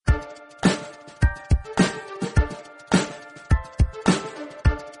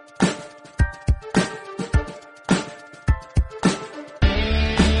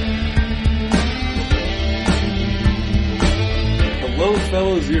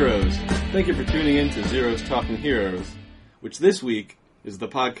Zeros. Thank you for tuning in to Zeros Talking Heroes, which this week is the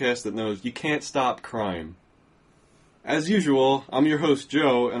podcast that knows you can't stop crime. As usual, I'm your host,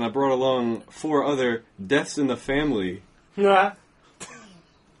 Joe, and I brought along 4 other deaths in the family.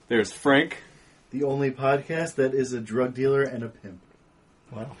 There's Frank. The only podcast that is a drug dealer and a pimp.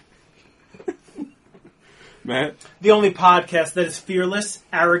 Wow. Matt. The only podcast that is fearless,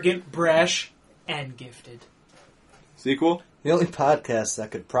 arrogant, brash, and gifted. Sequel. The only podcast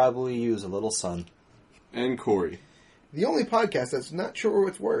that could probably use a little sun. And Corey. The only podcast that's not sure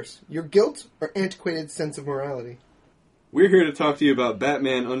what's worse, your guilt or antiquated sense of morality. We're here to talk to you about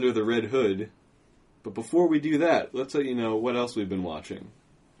Batman Under the Red Hood. But before we do that, let's let you know what else we've been watching.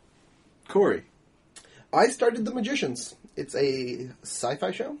 Corey. I started The Magicians. It's a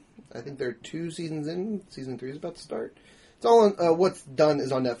sci-fi show. I think there are 2 seasons in. Season 3 is about to start. It's all on, what's done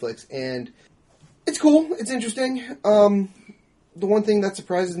is on Netflix, and it's cool. It's interesting. The one thing that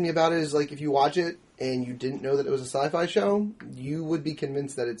surprises me about it is, like, if you watch it and you didn't know that it was a sci-fi show, you would be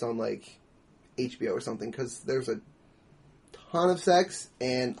convinced that it's on, like, HBO or something, because there's a ton of sex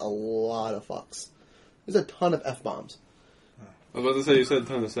and a lot of fucks. There's a ton of F-bombs. I was about to say you said a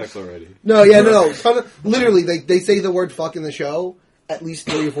ton of sex already. No. Ton of, literally, they say the word fuck in the show at least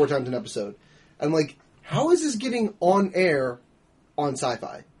 3 or 4 times an episode. I'm like, how is this getting on air on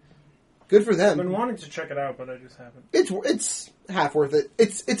Sci-Fi? Good for them. I've been wanting to check it out, but I just haven't. It's half worth it.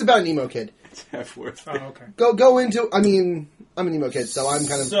 It's about an emo kid. It's half worth Oh, it. okay. Go into. I mean, I'm an emo kid, so I'm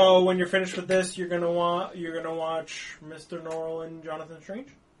kind of. So when you're finished with this, you're gonna watch Mr. Norrell and Jonathan Strange.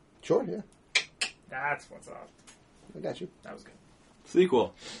 Sure, yeah, That's what's up. I got you. That was good.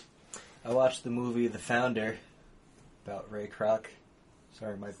 Sequel. I watched the movie The Founder about Ray Kroc.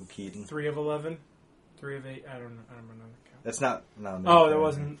 Sorry, Michael Keaton. 3 of 11, 3 of 8. I don't know. That's not. No. Oh, that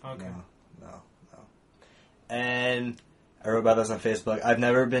wasn't. Okay. No. And I wrote about this on Facebook. I've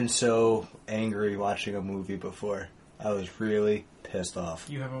never been so angry watching a movie before. I was really pissed off.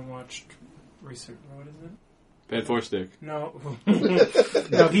 You haven't watched recent. What is it? Bad Four Stick. No.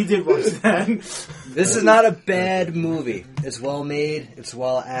 No, he did watch that. This is not a bad movie. It's well made. It's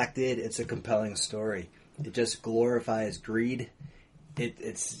well acted. It's a compelling story. It just glorifies greed.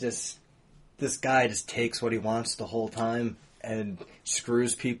 It's just this guy just takes what he wants the whole time and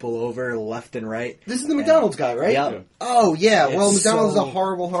screws people over left and right. This is the McDonald's guy, right? Yep. Yeah. Oh yeah. Well, It's McDonald's so- is a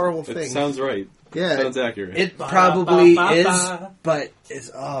horrible It thing. sounds right. Yeah. Sounds accurate. It probably is, Ba-ba-ba-ba. but it's,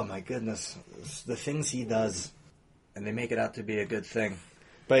 oh my goodness, it's the things he does, and they make it out to be a good thing.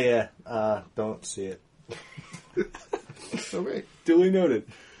 But yeah, don't see it. Okay. Duly noted.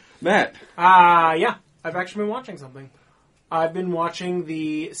 Matt. Yeah. I've actually been watching something. I've been watching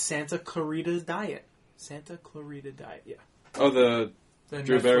the Santa Clarita Diet. Santa Clarita Diet, yeah. Oh, the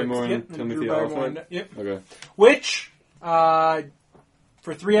Drew Netflix- Barrymore and yep, the Timothy Drew Barrymore Olyphant? and- Yep. Okay. Which,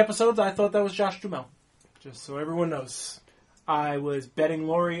 for 3 episodes, I thought that was Josh Duhamel. Just so everyone knows. I was betting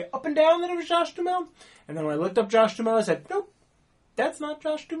Lori up and down that it was Josh Duhamel. And then when I looked up Josh Duhamel, I said, nope, that's not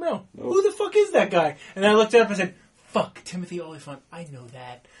Josh Duhamel. Nope. Who the fuck is that guy? And then I looked it up and said, fuck, Timothy Olyphant. I know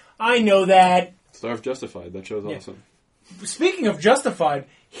that. Star of Justified. That show's Yeah. awesome. Speaking of Justified,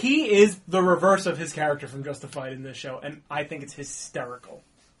 he is the reverse of his character from Justified in this show, and I think it's hysterical.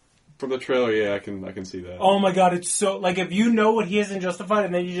 From the trailer, yeah, I can see that. Oh my god, it's so... Like, if you know what he is in Justified,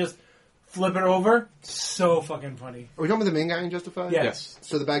 and then you just flip it over, so fucking funny. Are we talking about the main guy in Justified? Yeah. Yes.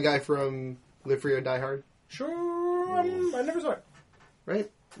 So the bad guy from Live Free or Die Hard, Sure, I never saw it. right?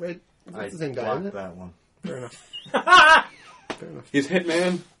 Right. I It's the same guy, blocked isn't it? that one. Fair enough. Fair enough. He's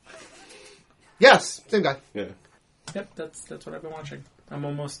Hitman. Yes, same guy. Yeah. Yep, that's what I've been watching. I'm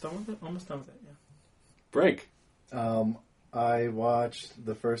almost done with it. Yeah. Break. I watched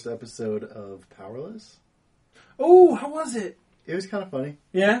the first episode of Powerless. Oh, how was it? It was kind of funny.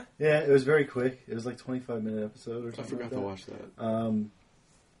 Yeah? Yeah, it was very quick. It was like 25-minute episode or I something forgot like to that. watch that.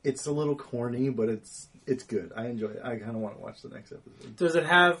 It's a little corny, but it's good. I enjoy it. I kind of want to watch the next episode. Does it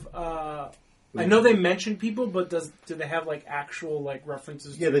have... I know they mention people, but do they have, like, actual, like,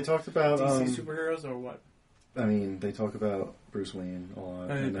 references Yeah, to they talked about... DC superheroes, or what? I mean, they talk about Bruce Wayne a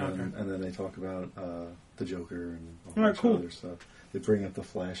lot, and Okay. then they talk about the Joker and a Alright, bunch cool. of other stuff. They bring up the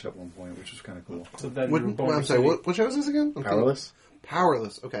Flash at one point, which was kind of cool. So then I'm sorry. What show is this again? I'm Powerless? thinking-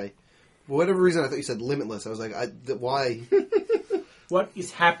 Powerless. Okay. For whatever reason, I thought you said Limitless. I was like, why? What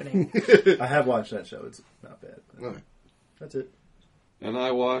is happening? I have watched that show. It's not bad. Okay. That's it. And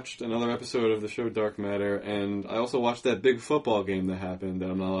I watched another episode of the show Dark Matter, and I also watched that big football game that happened that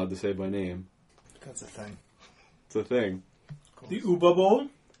I'm not allowed to say by name. That's a thing. It's a thing. The Uba Bowl?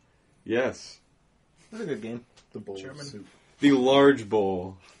 Yes. It was a good game. The bowl German. of soup. The large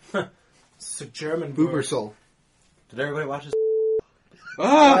bowl. It's a German Boober bowl. Soul. Did everybody watch this?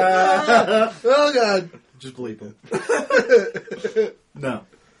 Ah! Oh God! Just bleep it. No,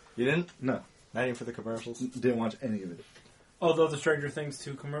 You didn't? no, Not even for the commercials? didn't watch any of it. Although the Stranger Things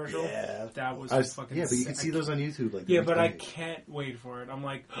 2 commercial, Yeah. that was fucking Yeah, but you can sick. see those on YouTube. Like the Yeah, next but I day. can't wait for it. I'm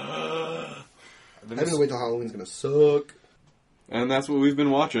like, I'm gonna wait till Halloween's gonna suck. And that's what we've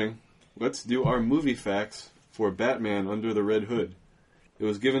been watching. Let's do our movie facts for Batman Under the Red Hood. It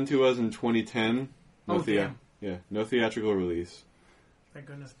was given to us in 2010. Oh, damn. Yeah, no theatrical release. thank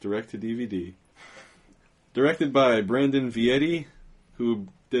goodness. Direct to DVD. Directed by Brandon Vietti, who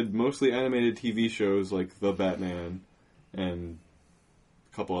did mostly animated TV shows like The Batman and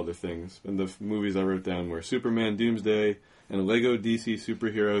a couple other things. And the movies I wrote down were Superman Doomsday and Lego DC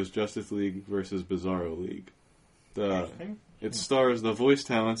Superheroes Justice League vs. Bizarro League. It stars the voice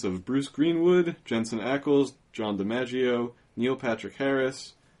talents of Bruce Greenwood, Jensen Ackles, John DiMaggio, Neil Patrick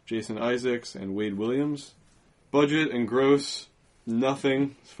Harris, Jason Isaacs, and Wade Williams. Budget and gross,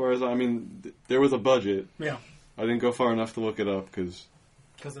 nothing. As far as there was a budget. Yeah, I didn't go far enough to look it up because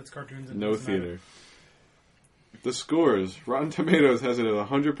it's cartoons. And no doesn't matter. theater. The scores: Rotten Tomatoes has it at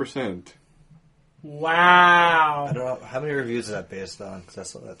 100%. Wow. I don't know. How many reviews is that based on? Because I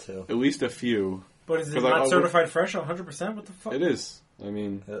saw that too. At least a few. But is it 'Cause not I- certified fresh 100%? What the fuck? It is. I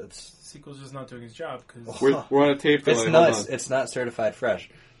mean, It's Sequel's just not doing his job because we're on a tape delay. it's Hold nuts. on. It's not certified fresh.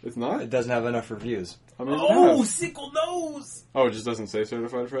 It's not? It doesn't have enough reviews. I mean, it has. Sequel knows. Oh, it just doesn't say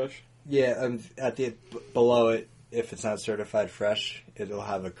certified fresh? Yeah, at the below it, if it's not certified fresh, it'll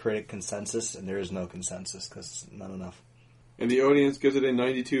have a critic consensus, and there is no consensus because it's not enough. And the audience gives it a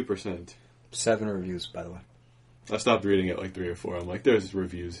 92%. 7 reviews, by the way. I stopped reading it like 3 or 4. I'm like, there's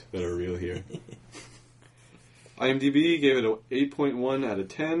reviews that are real here. IMDb gave it an 8.1 out of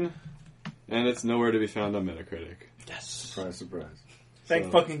 10, and it's nowhere to be found on Metacritic. Yes. Surprise, surprise. Thank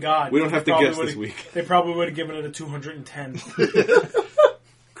So, fucking God. we don't have to Probably guess this would've- week. They probably would have given it a 210.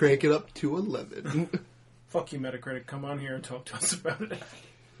 Crank it up to 11. Fuck you, Metacritic. Come on here and talk to us about it.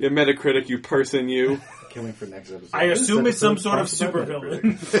 Yeah, Metacritic, you person, you. Can't wait for next episode. I assume This it's some episode sort of talks about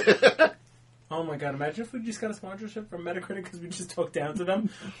supervillain. Metacritic. Oh my God, imagine if we just got a sponsorship from Metacritic because we just talked down to them.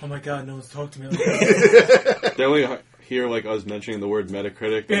 Oh my God, no one's talked to me like that. They only hear like us mentioning the word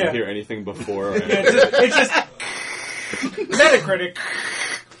Metacritic. They Yeah. don't hear anything before. Yeah, it's just Metacritic.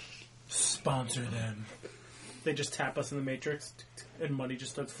 Sponsor them. They just tap us in the Matrix and money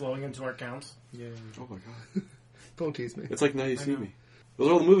just starts flowing into our accounts. Yeah. Oh my god. Don't tease me. It's like Now You See know. Me. Those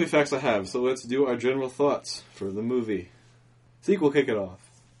are all the movie facts I have, so let's do our general thoughts for the movie. Sequel, kick it off.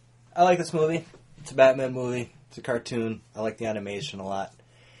 I like this movie. It's a Batman movie. It's a cartoon. I like the animation a lot.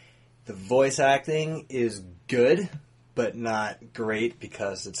 The voice acting is good, but not great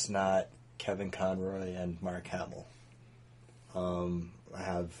because it's not Kevin Conroy and Mark Hamill. I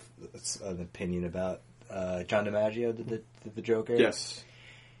have an opinion about John DiMaggio did the Joker. Yes.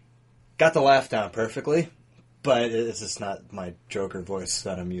 Got the laugh down perfectly, but it's just not my Joker voice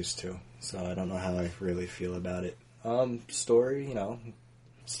that I'm used to. So I don't know how I really feel about it. Story,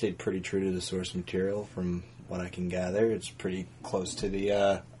 stayed pretty true to the source material from what I can gather. It's pretty close to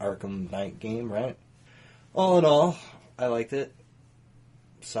the Arkham Knight game, right? All in all, I liked it.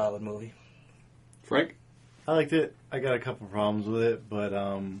 Solid movie. Frank? I liked it. I got a couple problems with it, but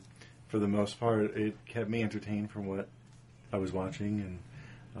for the most part, it kept me entertained from what I was watching,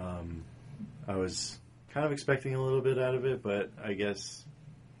 and I was kind of expecting a little bit out of it, but I guess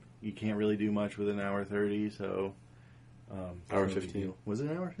you can't really do much with an hour 30, so... Hour no big 15. deal. Was it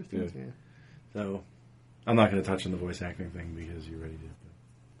an hour 15? Yeah. So, I'm not going to touch on the voice acting thing because you already did.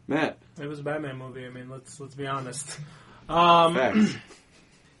 Matt? It was a Batman movie. I mean, let's be honest. Facts.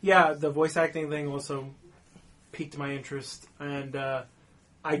 Yeah, the voice acting thing also piqued my interest, and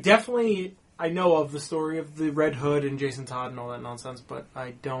I know of the story of the Red Hood and Jason Todd and all that nonsense, but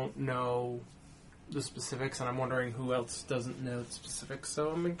I don't know the specifics, and I'm wondering who else doesn't know the specifics, so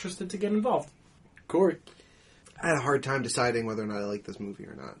I'm interested to get involved. Corey? I had a hard time deciding whether or not I like this movie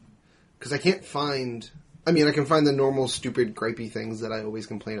or not. Because I can't find... I mean, I can find the normal, stupid, gripey things that I always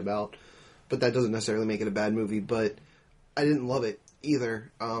complain about, but that doesn't necessarily make it a bad movie, but I didn't love it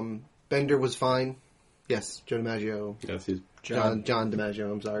either. Bender was fine. Yes, Joe DiMaggio. Yes, he's... John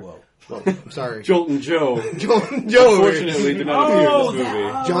DiMaggio, I'm sorry. Whoa. Well, I'm sorry. Jolton Joe. Joe. Unfortunately, did not appear in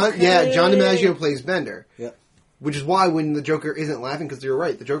this movie. John DiMaggio plays Bender. Yep. Which is why when the Joker isn't laughing, because you're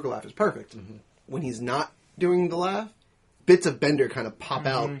right, the Joker laugh is perfect. Mm-hmm. When he's not doing the laugh, bits of Bender kind of pop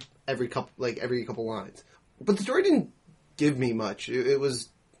out every couple lines. But the story didn't give me much. It was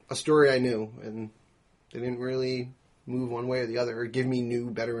a story I knew, and they didn't really move one way or the other or give me new,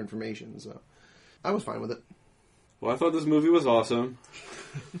 better information. So I was fine with it. Well, I thought this movie was awesome,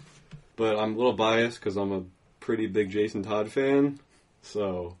 but I'm a little biased because I'm a pretty big Jason Todd fan.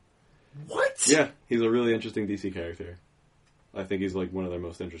 So, What? yeah, he's a really interesting DC character. I think he's like one of their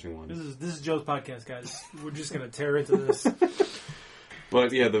most interesting ones. This is Joe's podcast, guys. We're just gonna tear into this.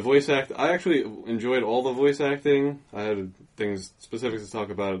 But yeah, the voice act. I actually enjoyed all the voice acting. I had things specific to talk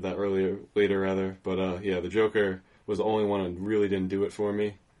about that later. But yeah, the Joker was the only one that really didn't do it for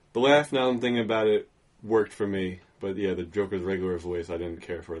me. The laugh, now I'm thinking about it, worked for me. But yeah, the Joker's regular voice, I didn't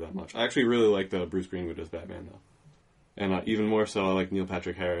care for that much. I actually really liked Bruce Greenwood as Batman, though. And even more so, I like Neil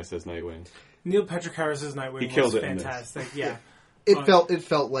Patrick Harris as Nightwing. Neil Patrick Harris's Nightwing He killed was it in this. fantastic. Yeah. It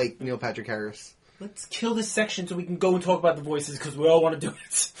felt like Neil Patrick Harris. Let's kill this section so we can go and talk about the voices because we all want to do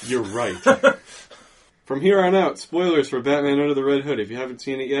it. You're right. From here on out, spoilers for Batman Under the Red Hood. If you haven't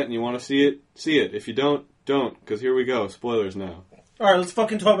seen it yet and you want to see it, see it. If you don't, don't. Because here we go. Spoilers now. All right, let's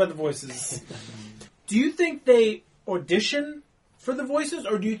fucking talk about the voices. Do you think they audition for the voices,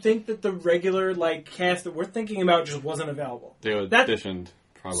 or do you think that the regular cast that we're thinking about just wasn't available? They auditioned,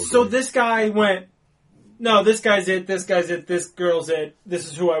 probably. So this guy went, no, this guy's it, this girl's it, this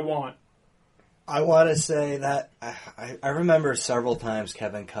is who I want. I want to say that I remember several times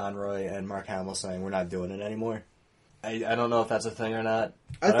Kevin Conroy and Mark Hamill saying we're not doing it anymore. I don't know if that's a thing or not.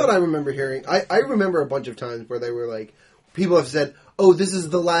 I thought I remember hearing... I remember a bunch of times where they were like... People have said, oh, this is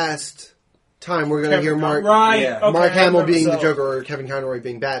the last time we're going to hear Mark Hamill being the Joker or Kevin Conroy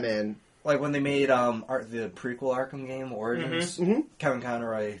being Batman. Like when they made the prequel Arkham game, Origins, Kevin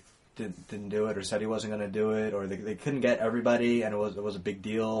Conroy didn't do it or said he wasn't going to do it, or they couldn't get everybody and it was a big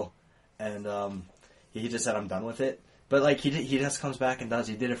deal. And he just said, I'm done with it. But, he just comes back and does.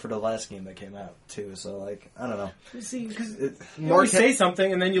 He did it for the last game that came out, too. So, I don't know. See, because you always say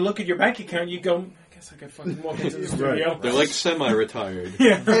something, and then you look at your bank account, you go, I guess I could fucking walk into the studio. They're, semi-retired.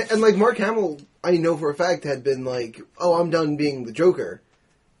 Yeah. And Mark Hamill, I know for a fact, had been like, oh, I'm done being the Joker.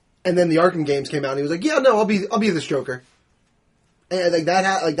 And then the Arkham games came out, and he was like, yeah, no, I'll be this Joker. And, that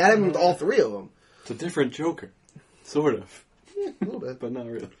happened with all three of them. It's a different Joker. Sort of. Yeah, a little bit. But not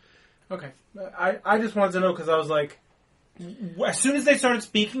really. Okay. I just wanted to know because I was like, as soon as they started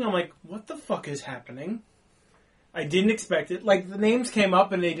speaking, I'm like, what the fuck is happening? I didn't expect it. The names came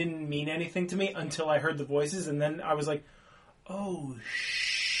up and they didn't mean anything to me until I heard the voices, and then I was like, oh,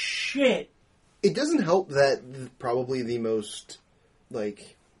 shit. It doesn't help that probably the most,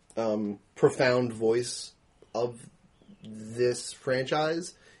 profound voice of this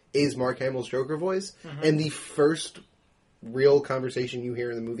franchise is Mark Hamill's Joker voice, and the first real conversation you hear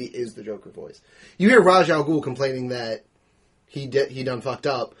in the movie is the Joker voice. You hear Ra's al Ghul complaining that he done fucked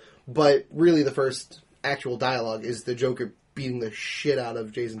up, but really the first actual dialogue is the Joker beating the shit out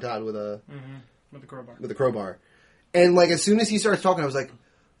of Jason Todd with a crowbar. And as soon as he starts talking, I was like,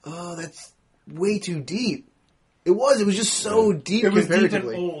 oh, that's way too deep. It was just so deep. It was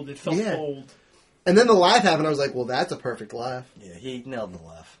comparatively. deep and old. It felt old. And then the laugh happened. I was like, well, that's a perfect laugh. Yeah, he nailed the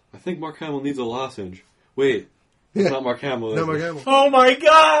laugh. I think Mark Hamill needs a lozenge. Wait. It's not Mark Hamill. No, Mark Hamill. Oh my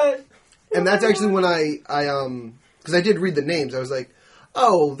god! And that's actually when I because I did read the names. I was like,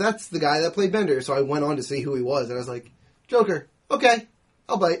 oh, that's the guy that played Bender. So I went on to see who he was, and I was like, Joker. Okay,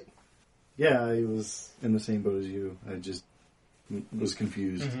 I'll bite. Yeah, I was in the same boat as you. I just was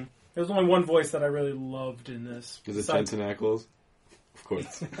confused. Mm-hmm. There was only one voice that I really loved in this. Is it Jensen Ackles? Of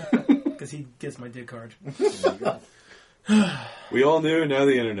course. Because he gets my dick hard. We all knew, now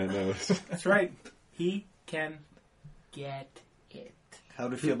the internet knows. That's right. He can get it. How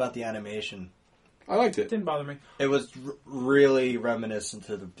do you feel about the animation? I liked it. Didn't bother me. It was really reminiscent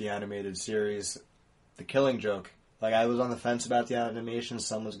to the animated series, The Killing Joke. I was on the fence about the animation.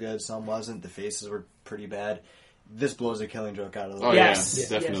 Some was good, some wasn't. The faces were pretty bad. This blows The Killing Joke out of the way. Oh, Yes.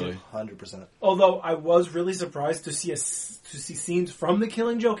 yeah, definitely. 100%. Although I was really surprised to see scenes from The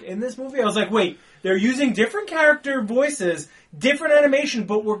Killing Joke in this movie. I was like, wait, they're using different character voices, different animation,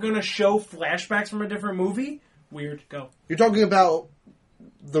 but we're going to show flashbacks from a different movie? Weird. Go. You're talking about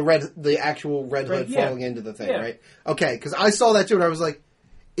the actual Red Hood falling into the thing, right? Okay, because I saw that too, and I was like,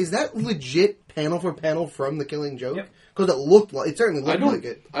 is that legit panel for panel from The Killing Joke? Because it certainly looked like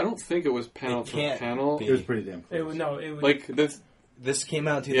it. I don't think it was panel for panel. It was pretty damn close. It was This came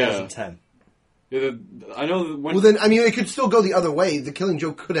out in 2010. Yeah, I know. When, well, then it could still go the other way. The Killing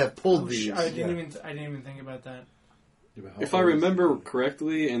Joke could have pulled these. I didn't even think about that. If I remember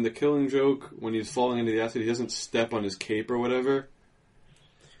correctly, in The Killing Joke, when he's falling into the acid, he doesn't step on his cape or whatever.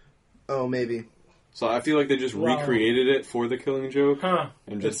 Oh, maybe. So I feel like they just recreated it for The Killing Joke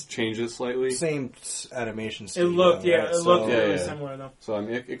and just changed it slightly. Same animation It studio. looked really similar though. So I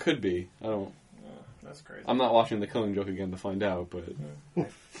mean, it could be. I don't. That's crazy. I'm not watching The Killing Joke again to find out, but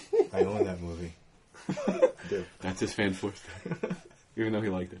I own that movie. that's his fan force. Even though he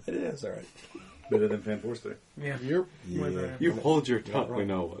liked it. It is alright. Better than Fan Forster. Yeah. Yep. Whether- You hold your tongue. We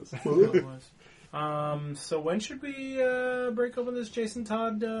know it was. it was. So when should we break open this Jason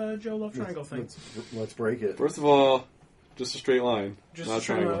Todd Joe Love Triangle thing? Let's break it. First of all, just a straight line. Just not a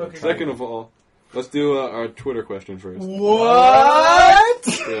straight triangle. line, okay. Second of all, let's do our Twitter question first. What?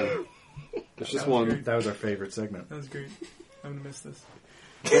 Yeah. There's just one. That was our favorite segment. That was great. I'm gonna miss this.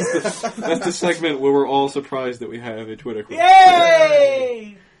 That's the segment where we're all surprised that we have a Twitter question.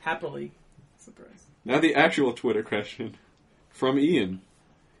 Yay! Happily surprised. Now the actual Twitter question from Ian.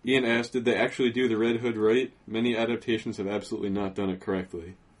 Ian asked, did they actually do the Red Hood right? Many adaptations have absolutely not done it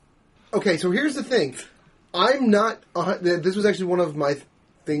correctly. Okay, so here's the thing. I'm not... this was actually one of my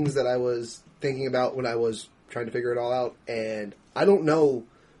things that I was thinking about when I was trying to figure it all out, and I don't know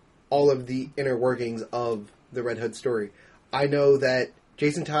all of the inner workings of the Red Hood story. I know that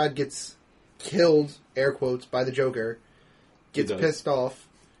Jason Todd gets killed, air quotes, by the Joker, gets pissed off,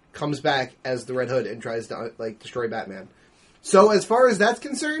 comes back as the Red Hood and tries to destroy Batman. So as far as that's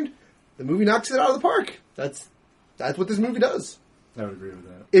concerned, the movie knocks it out of the park. That's what this movie does. I would agree with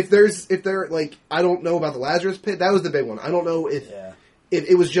that. If they're I don't know about the Lazarus Pit. That was the big one. I don't know if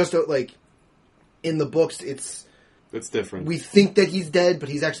it was just in the books. It's different. We think that he's dead, but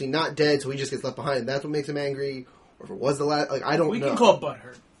he's actually not dead. So he just gets left behind. And that's what makes him angry. Or if it was the last, I don't know. We can call it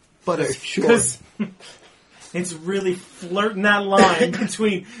butthurt. Butthurt, sure. Because it's really flirting that line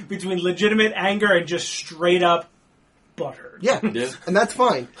between legitimate anger and just straight up butthurt. Yeah, and that's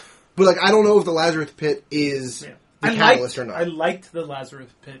fine. But I don't know if the Lazarus Pit is the catalyst or not. I liked the Lazarus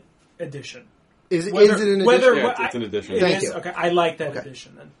Pit edition. Is it an edition? It's an edition. Thank you. Okay, I like that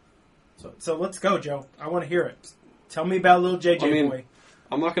edition then. So let's go, Joe. I want to hear it. Tell me about little JJ boy.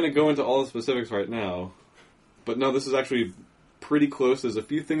 I'm not going to go into all the specifics right now, but no, this is actually pretty close. There's a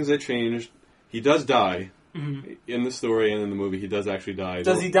few things that changed. He does die in the story and in the movie. He does actually die.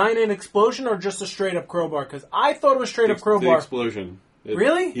 Does he die in an explosion or just a straight up crowbar? Because I thought it was straight up crowbar. The explosion.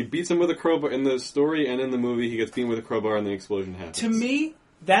 Really? He beats him with a crowbar in the story and in the movie. He gets beaten with a crowbar and the explosion happens. To me,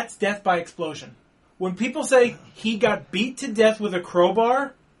 that's death by explosion. When people say he got beat to death with a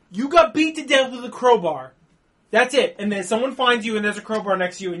crowbar, you got beat to death with a crowbar. That's it. And then someone finds you and there's a crowbar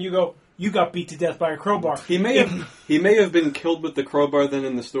next to you and you go, you got beat to death by a crowbar. He may have been killed with the crowbar then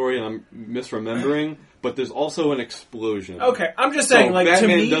in the story, and I'm misremembering. But there's also an explosion. Okay, I'm just saying, Batman to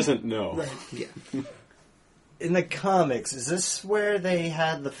me, doesn't know. Right. Yeah. In the comics, is this where they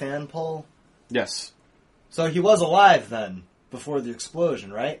had the fan pole? Yes. So he was alive then, before the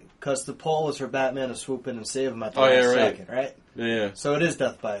explosion, right? Because the pole was for Batman to swoop in and save him at the last second, right? Yeah. So it is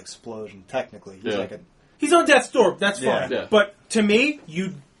death by explosion, technically. He's he's on death's door. That's Yeah. fine. Yeah. But to me,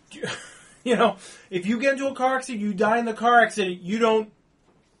 you know, if you get into a car accident, you die in the car accident. You don't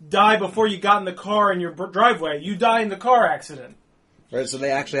die before you got in the car in your driveway. You die in the car accident. Right, so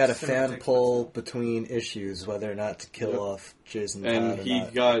they actually had a fan poll between issues whether or not to kill off Jason Todd And or he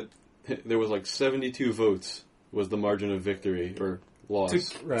not. there was 72 votes was the margin of victory or loss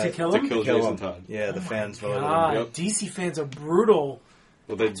To kill him? to kill Jason Todd. Yeah, the fans voted. God, Yep. DC fans are brutal.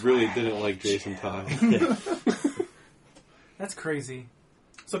 Well, they really didn't like Jason Todd. That's crazy.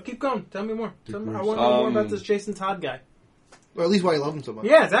 So keep going. Tell me more. I want to know more about this Jason Todd guy. Or at least why you love him so much.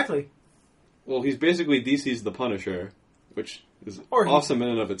 Yeah, exactly. Well, he's basically DC's The Punisher, which is Or he- awesome in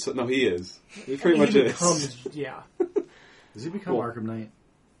and of itself. No, he is. He pretty much is. Yeah. Does he become Arkham Knight?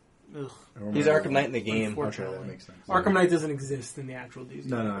 Ugh. He's Arkham Knight in the game. Okay, that makes sense. Arkham Knight doesn't exist in the actual DC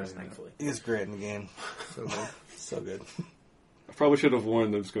No, universe, I know. thankfully. He's great in the game. So good. So good. I probably should have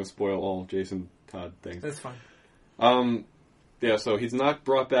warned I'm just going to spoil all Jason Todd things. That's fine. Yeah, so he's not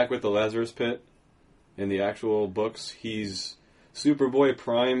brought back with the Lazarus Pit in the actual books. He's Superboy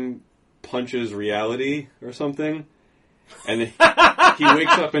Prime punches reality or something, and he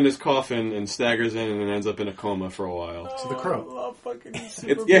wakes up in his coffin and staggers in and ends up in a coma for a while. So the Crow. I love fucking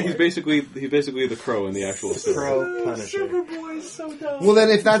He's basically the Crow in the actual story. Crow Punisher. Superboy is so dumb. Well, then,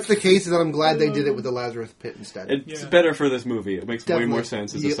 if that's the case, then I'm glad they did it with the Lazarus Pit instead. It's Yeah. better for this movie. It makes way Definitely. more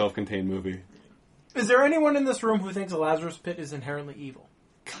sense as a Yep. self-contained movie. Is there anyone in this room who thinks a Lazarus Pit is inherently evil?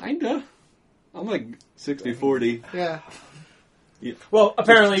 Kinda. I'm like 60-40. Yeah. Well,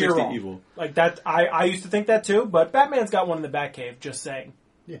 apparently 60 you're wrong. evil. Like that, I used to think that too, but Batman's got one in the Batcave. Just saying.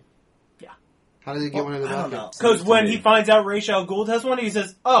 How did he get one in the I don't bucket? know. Because when he finds out Ra's al Ghul has one, he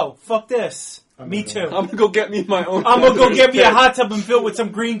says, "Oh, fuck this. Me too. I'm gonna go get me my own. I'm gonna go get me a hot tub and fill it with some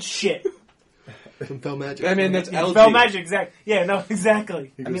green shit." Some fell magic. I mean, that's LG. Spell magic, exactly. Yeah, no,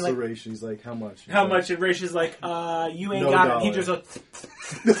 exactly. He I goes mean, to like, Raish, he's like, how much? He's how like, much? And Ra's is like, you ain't No got dollar. it. He just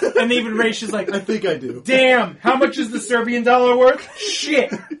like, and even Ra's is like, I think I do. damn, how much is the Serbian dollar worth?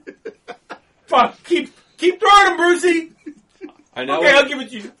 Shit. Fuck, keep throwing him, Brucey. I now Okay, I'll give it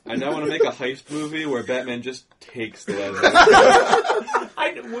to you. I now want to make a heist movie where Batman just takes the leather.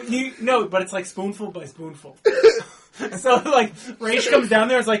 No, but it's like spoonful by spoonful. So, like, Raish comes down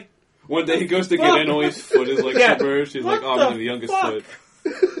there, it's like, One day he goes to get in, all his foot is like Yeah. submerged. He's What like, oh, the I'm the youngest fuck?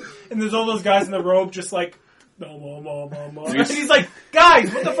 foot. and there's all those guys in the robe just like, no. And he's like,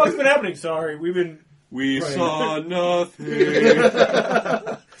 guys, what the fuck's been happening? Sorry, we've been... We saw nothing.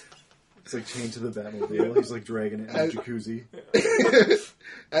 It's like chained to the Batmobile. He's like dragging it in a jacuzzi.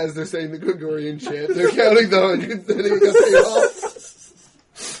 As they're saying the Gregorian chant, they're counting the hundreds that he got paid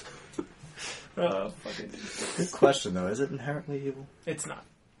off. fucking... Good question, though. Is it inherently evil? It's not.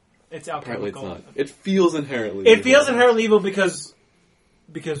 It's Apparently alchemical. it's not. It feels inherently It evil. feels inherently evil because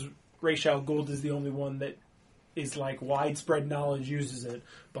Ra's al Ghul is the only one that is like widespread knowledge uses it.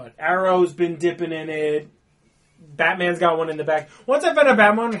 But Arrow's been dipping in it. Batman's got one in the back. Once I found out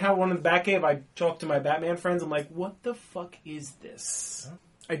Batman had one in the back cave, I talked to my Batman friends. I'm like, what the fuck is this?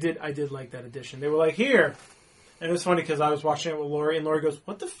 I did like that addition. They were like, here. And it was funny because I was watching it with Lori, and Lori goes,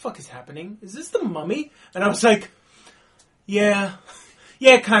 what the fuck is happening? Is this the Mummy? And I was like, yeah,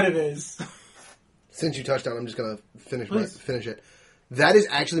 it kind of is. Since you touched on it, I'm just going to finish it. That is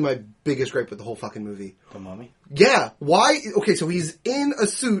actually my biggest gripe with the whole fucking movie. The Mummy? Yeah. Why? Okay, so he's in a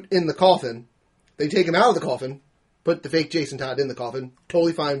suit in the coffin. They take him out of the coffin, put the fake Jason Todd in the coffin.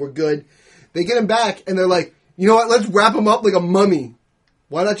 Totally fine. We're good. They get him back, and they're like, you know what? Let's wrap him up like a mummy.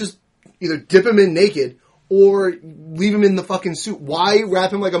 Why not just either dip him in naked or leave him in the fucking suit? Why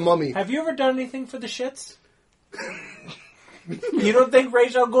wrap him like a mummy? Have you ever done anything for the shits? You don't think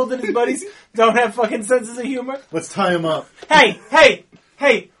Ra's al Ghul and his buddies don't have fucking senses of humor? Let's tie him up. Hey!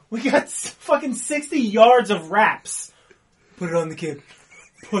 We got fucking 60 yards of wraps. Put it on the kid.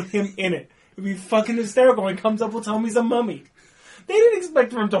 Put him in it. It'd be fucking hysterical when he comes up, we'll tell him he's a mummy. They didn't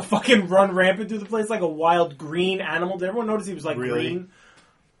expect for him to fucking run rampant through the place like a wild green animal. Did everyone notice he was like Really? green?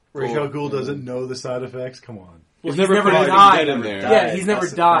 Ra's al Ghul doesn't know the side effects? Come on. Well, He's never died. died in there. Yeah, he's never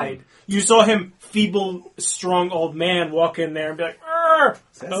That's the died. thing. You saw him, feeble, strong old man, walk in there and be like, "Arr!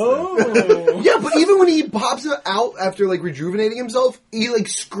 Oh. Yeah, but even when he pops out after like rejuvenating himself, he like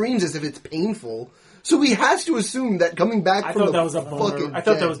screams as if it's painful. So he has to assume that coming back I from thought the that was a boner. fucking I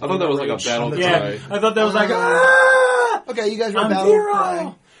thought that dead- was I thought that was like a rage. battle Yeah, cry. I thought that was like, ah! Okay, you guys were I'm battle Zero!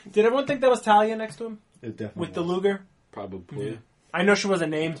 cry. Did everyone think that was Talia next to him? It definitely With the was. Luger? Probably. I know she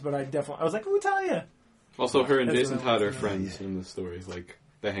wasn't named, but I was like, ooh, Talia. Also, her and That's Jason what I Todd are was friends in the story. Like,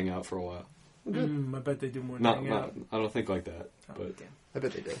 they hang out for a while. I bet they do more than Not, hang not, out. I don't think like that. Oh, But damn. I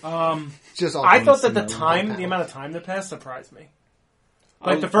bet they did. It's just all I fun thought to that the see time, them the out. amount of time that passed surprised me.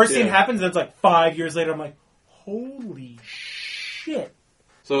 Like, Um, the first scene yeah. happens, and it's like 5 years later, I'm like, holy shit.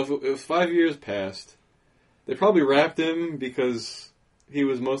 So if 5 years passed, they probably wrapped him because he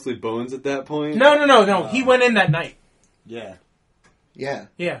was mostly bones at that point. No. He went in that night. Yeah. Yeah.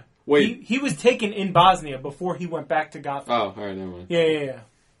 Yeah. Wait. He was taken in Bosnia before he went back to Gotham. Oh, alright, never mind. Yeah.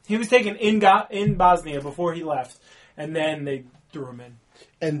 He was taken in Bosnia before he left, and then they threw him in.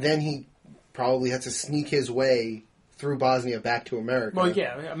 And then he probably had to sneak his way through Bosnia back to America. Well,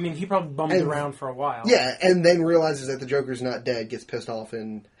 yeah. I mean, he probably bummed And- around for a while. Yeah, and then realizes that the Joker's not dead, gets pissed off,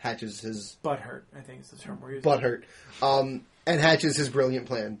 and hatches his Butt hurt, I think is the term we're using. butt hurt. And hatches his brilliant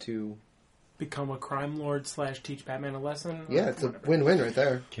plan to... Become a crime lord / teach Batman a lesson. Yeah, it's a Whatever. win-win right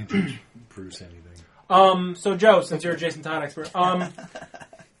there. Can't teach Bruce anything. So Joe, since you're a Jason Todd expert,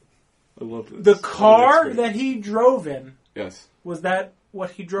 I love this. the car That's great. that he drove in, Yes. was that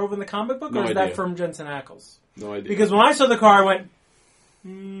what he drove in the comic book, or No is idea. that from Jensen Ackles? No idea. Because when I saw the car, I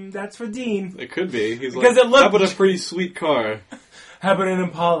went, that's for Dean. It could be. He's Because like, it looked- how about a pretty sweet car? How about an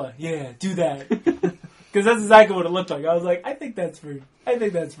Impala? Yeah, do that. Because that's exactly what it looked like. I was like, I think that's for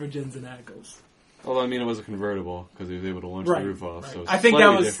Jensen Ackles. Although, I mean, it was a convertible because he was able to launch the roof off. right. So it's I think that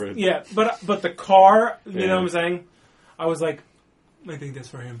slightly was different. yeah, but the car, you Yeah. know what I'm saying? I was like, I think that's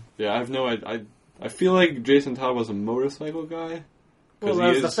for him. Yeah, I have no idea. I feel like Jason Todd was a motorcycle guy. Well, Because that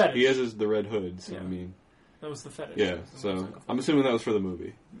was the fetish. he has the red hood, so Yeah. I mean... That was the fetish. Yeah, so I'm assuming that was for the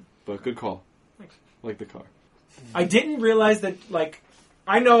movie. But good call. Thanks. Like the car. I didn't realize that. Like,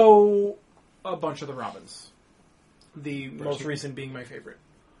 I know a bunch of the Robins. The most recent being my favorite,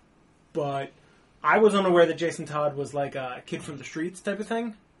 but I was unaware that Jason Todd was like a kid from the streets type of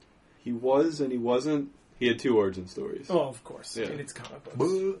thing. He was and he wasn't. He had two origin stories. Oh, of course, Yeah. it's comic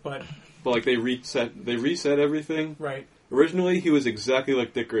books, but But like they reset everything. right. Originally, he was exactly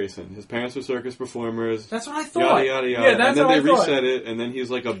like Dick Grayson. His parents were circus performers. That's what I thought. Yada yada yada. Yeah, that's and then what they I thought. reset it, and then he's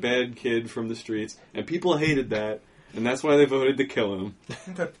like a bad kid from the streets, and people hated that, and that's why they voted to kill him.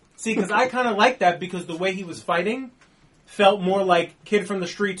 Okay. See, because I kind of like that because the way he was fighting felt more like kid from the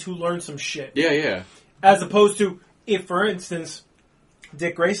streets who learned some shit, Yeah, yeah. as opposed to if, for instance,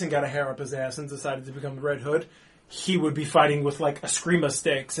 Dick Grayson got a hair up his ass and decided to become the Red Hood, he would be fighting with like Eskrima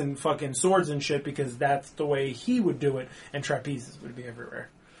sticks and fucking swords and shit because that's the way he would do it, and trapezes would be everywhere.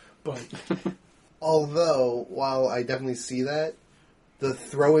 But Although, while I definitely see that, the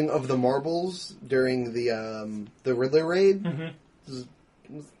throwing of the marbles during the Riddler raid was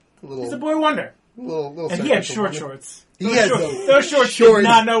a little. he's a boy wonder, little and he had sacrificial. short shorts. He had Those shorts did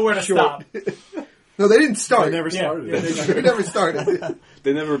not know where to stop. No, they didn't start. I never started Yeah, it. They never started.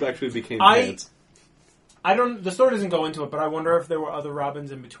 They never actually became I pants. don't. The story doesn't go into it, but I wonder if there were other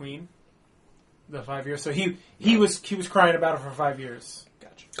Robins in between the 5 years. So he was crying about it for 5 years.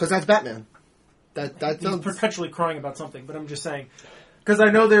 Gotcha. Because that's Batman. That He's sounds. perpetually crying about something, but I'm just saying because I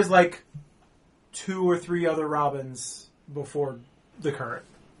know there's like 2 or 3 other Robins before the current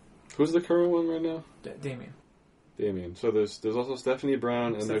Who's the current one right now? Damian. Damian. So there's also Stephanie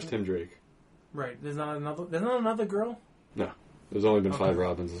Brown and there's Stephanie? Tim Drake. Right. There's not another girl. No. There's only been Okay. 5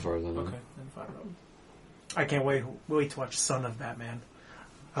 Robins as far as I know. Okay, then 5 Robins. I can't wait to watch Son of Batman.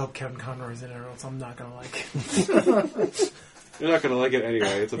 I hope Kevin Conroy's in it, or else I'm not gonna like it. You're not going to like it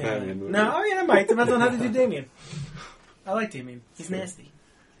anyway. It's a Yeah. Batman movie. No, I mean I might. Depends on how to do Damian. I like Damian. He's nasty.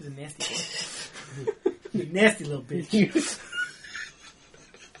 He's a nasty boy. He's a nasty little bitch.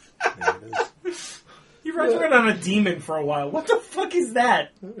 He runs around on a demon for a while. What the fuck is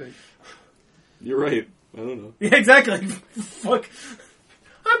that? You're right. I don't know. Yeah, exactly. Fuck.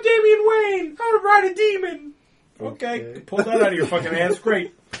 I'm Damian Wayne. I want to ride a demon. Okay. Pull that out of your fucking ass.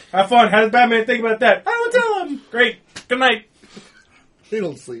 Great. Have fun. How does Batman think about that? I don't tell him. Great. Good night. They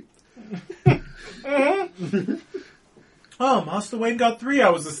don't sleep. Oh, Master Wayne got 3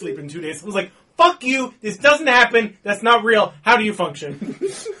 hours of sleep in 2 days. I was like, fuck you. This doesn't happen. That's not real. How do you function?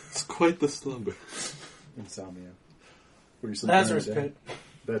 It's quite the slumber. Insomnia. Were you sleeping Lazarus during the day? Pit.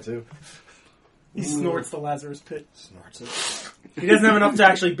 That too. He snorts the Lazarus Pit. Snorts it. He doesn't have enough to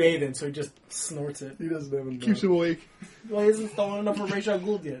actually bathe in, so he just snorts it. He doesn't have enough. Keeps him awake. Well, he hasn't stolen enough for Ra's al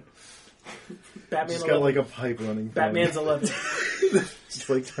Ghul yet. Batman He's 11. got like a pipe running. from Batman's him. 11. Just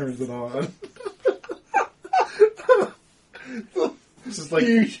like turns it on. It's just like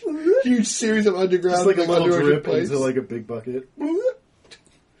Huge series of underground. just like a little underwater drip pipes. into like a big bucket.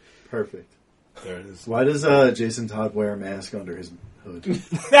 Perfect. There it is. Why does Jason Todd wear a mask under his hood?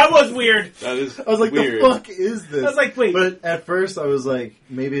 That was weird. That is I was like, weird. the fuck is this? I was like, wait. But at first I was like,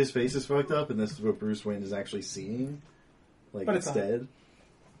 maybe his face is fucked up and this is what Bruce Wayne is actually seeing. Like, But it's not. instead.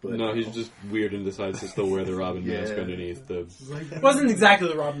 But No, he's just weird and decides to still wear the Robin mask Yeah. underneath the... It wasn't exactly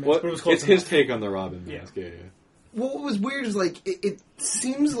the Robin mask, What? but it was close It's his enough. take on the Robin Yeah. mask. Yeah, yeah. What was weird is like it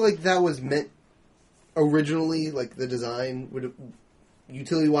seems like that was meant originally, like the design would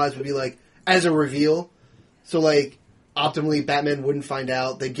utility wise would be like as a reveal. So like optimally Batman wouldn't find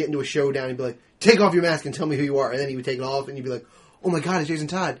out. They'd get into a showdown and be like, take off your mask and tell me who you are, and then he would take it off and you'd be like, oh my god, it's Jason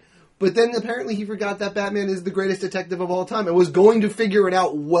Todd. But then apparently he forgot that Batman is the greatest detective of all time and was going to figure it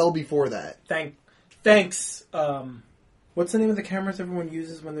out well before that. Thanks. What's the name of the cameras everyone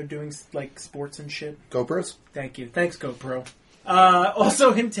uses when they're doing like sports and shit? GoPros? Thank you. Thanks, GoPro.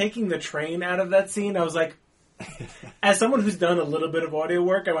 Also, him taking the train out of that scene, I was like, as someone who's done a little bit of audio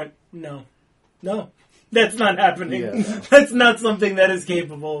work, I went, no, that's not happening. Yeah. That's not something that is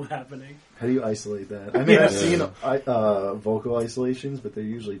capable of happening. how do you isolate that? I mean, Yeah. I've seen vocal isolations, but they're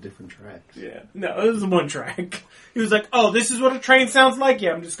usually different tracks. Yeah. No, it was one track. He was like, oh, this is what a train sounds like?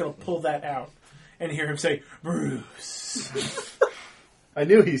 Yeah, I'm just going to pull that out and hear him say, Bruce. I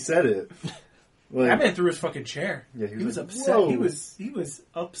knew he said it. Like, Batman threw his fucking chair. Yeah, he was like, upset. "Whoa." He was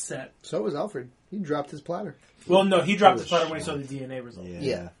upset. So was Alfred. He dropped his platter. Well, no, he dropped his platter when he saw the DNA result,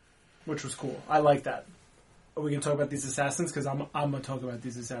 Yeah. which was cool. I like that. Are we going to talk about these assassins? Because I'm going to talk about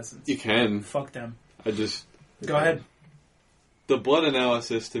these assassins. You can. Fuck them. I just... Go ahead. The blood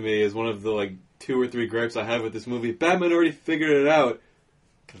analysis to me is one of the, like, 2 or 3 gripes I have with this movie. Batman already figured it out.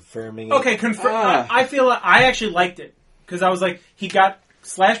 Confirming it. Okay, I feel like I actually liked it. Because I was like, he got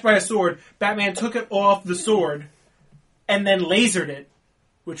slashed by a sword. Batman took it off the sword and then lasered it,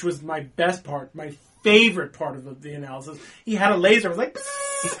 which was my best part, my favorite part of the analysis. He had a laser. I was like,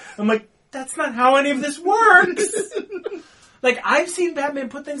 "Psst." I'm like, that's not how any of this works. Like, I've seen Batman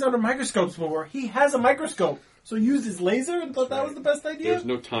put things under microscopes before. He has a microscope. So used his laser and thought that was the best idea? There's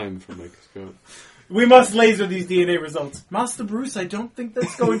no time for microscope. We must laser these DNA results. Master Bruce, I don't think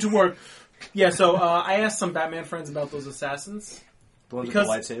that's going to work. Yeah, so I asked some Batman friends about those assassins. The ones Because-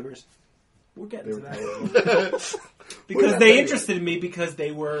 with the lightsabers? We're getting They to were that. Because they interested in me because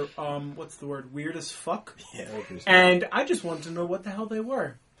they were, what's the word, weird as fuck. Yeah. And I just wanted to know what the hell they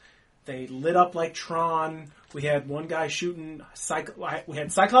were. They lit up like Tron. We had one guy shooting, we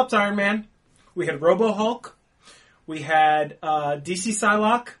had Cyclops Iron Man. We had Robo Hulk. we had DC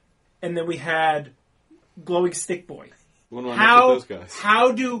Psylocke, and then we had Glowing Stick Boy. What do I make with those guys?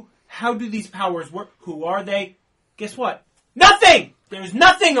 How do these powers work? Who are they? Guess what? Nothing! There's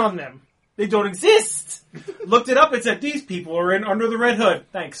nothing on them. They don't exist. Looked it up. It said these people are in Under the Red Hood.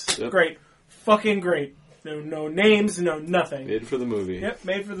 Thanks. Yep. Great. Fucking great. No names, no nothing. Made for the movie. Yep,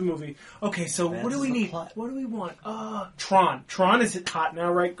 made for the movie. Okay, so what do That's we the need? plot. What do we want? Tron. Tron is hot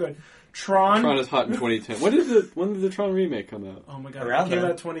now, right? Good. Tron Tron is hot in 2010. When did the Tron remake come out? Oh my god, Around it came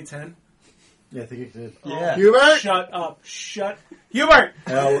then. out 2010. Yeah, I think it did. Yeah. Hubert! Shut up. Hubert!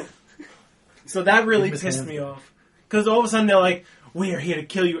 Hell, So that really Miss pissed Hands. me off. Because all of a sudden they're like, we are here to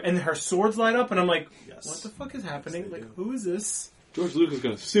kill you. And her swords light up, and I'm like, Yes. what the fuck is happening? Yes, they Like, who is this? George Lucas is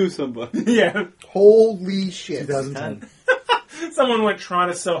going to sue somebody. Yeah. Holy shit. 2010. Someone went, Tron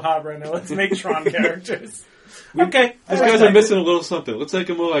is so hot right now. Let's make Tron characters. Okay. These guys are missing a little something. Let's make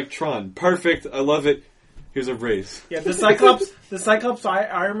them more like Tron. Perfect. I love it. Here's a race. Yeah, the Cyclops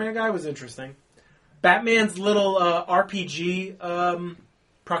Iron Man guy was interesting. Batman's little RPG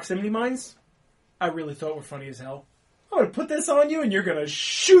proximity mines, I really thought were funny as hell. I'm going to put this on you and you're going to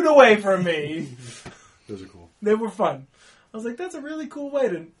shoot away from me. Those are cool. They were fun. I was like, that's a really cool way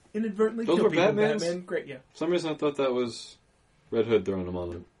to inadvertently Those kill were people. Batmans? Batman, great, yeah. For some reason I thought that was Red Hood throwing them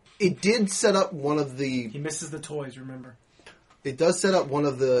on him. It did set up one of the... He misses the toys, remember? It does set up one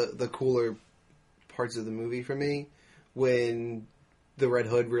of the cooler parts of the movie for me when the Red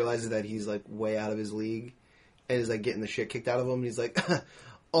Hood realizes that he's like way out of his league and is like getting the shit kicked out of him. And he's like,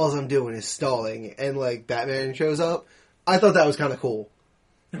 all I'm doing is stalling. And like Batman shows up. I thought that was kind of cool.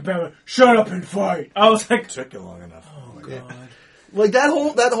 And Batman, shut up and fight. I was like, Took you long enough. oh god. Yeah. Like that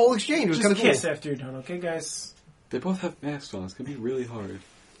whole exchange was Just kind of kiss cool. after you're done, okay, guys? They both have masks on. It's going to be really hard.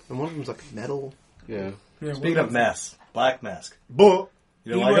 And one of them's like metal. Yeah. Yeah, Speaking what- of masks, Black Mask. Boo!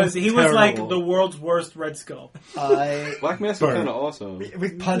 You he don't like was him? he was like Terrible. the world's worst Red Skull. Black Mask is Burn. kind of awesome.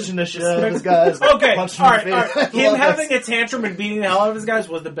 We punching the shit out of this guys. Okay, punching all right, him all in the face. right. Him Love having this. a tantrum and beating the hell out of his guys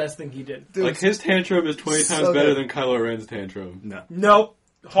was the best thing he did. Dude, Like, his tantrum is 20 times so better good. than Kylo Ren's tantrum. No. Nope.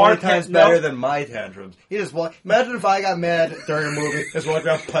 20 times nope. better than my tantrums. He just imagine if I got mad during a movie, just walking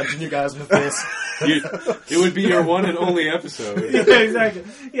around punching you guys in the face. It would be your one and only episode. Yeah, exactly.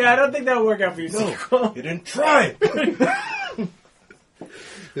 Yeah, I don't think that would work out for you. No. You didn't try.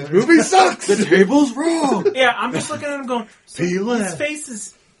 This movie sucks! The table's wrong! Yeah, I'm just looking at him going, so Peel his it. face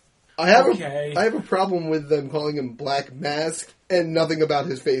is... I have Okay. I have a problem with them calling him Black Mask and nothing about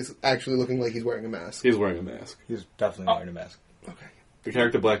his face actually looking like he's wearing a mask. He's wearing a mask. He's definitely wearing a mask. Okay. The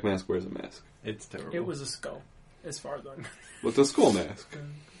character Black Mask wears a mask. It's terrible. It was a skull, as far as I'm... With a skull mask.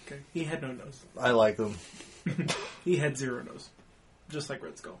 Okay. He had no nose. I like them. He had zero nose. Just like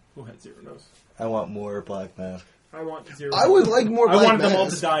Red Skull, who had zero nose. I want more Black Mask. I want zero I would like more I Black wanted Mask. them all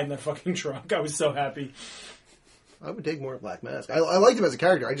to die in that fucking truck. I was so happy. I would take more Black Mask. I liked him as a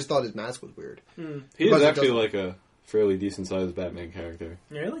character. I just thought his mask was weird. He is But it actually doesn't- like a fairly decent sized Batman character.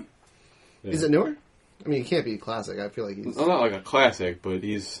 Really? Yeah. Is it newer? I mean, he can't be classic. I feel like he's... Well, not like a classic, but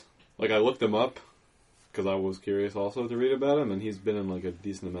he's... Like, I looked him up because I was curious also to read about him, and he's been in like a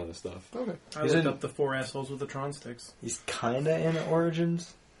decent amount of stuff. Okay. I He's looked in- up the 4 assholes with the Tron sticks. He's kind of in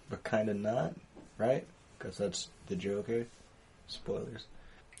Origins, but kind of not, right? Because that's the Joker. Spoilers,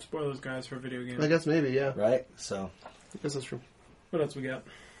 Spoilers, guys, for a video game. I guess maybe, yeah. right? So, I guess that's true. What else we got?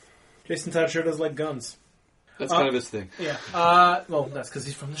 Jason Todd sure does like guns. That's kind of his thing. Yeah. Well, that's because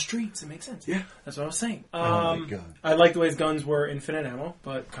he's from the streets. It makes sense. Yeah. That's what I was saying. my God. I like the way his guns were infinite ammo,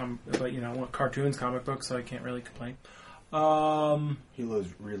 but you know, cartoons, comic books, so I can't really complain. he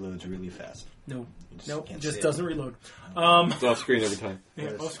reloads really fast. No, nope, can't just see it. doesn't reload. It's off screen every time.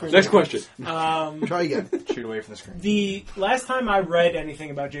 Yeah, off screen. Next question. Try again. Shoot away from the screen. The last time I read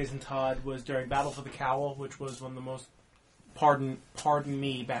anything about Jason Todd was during Battle for the Cowl, which was one of the most, pardon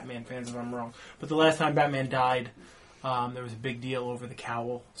me, Batman fans if I'm wrong, but the last time Batman died, there was a big deal over the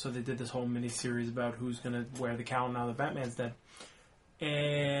cowl, so they did this whole mini-series about who's going to wear the cowl now that Batman's dead.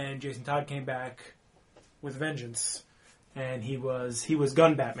 And Jason Todd came back with vengeance, and he was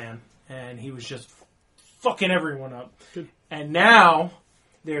Gun Batman, and he was just fucking everyone up. Good. And now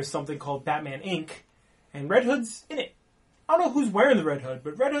there's something called Batman Inc., and Red Hood's in it. I don't know who's wearing the Red Hood,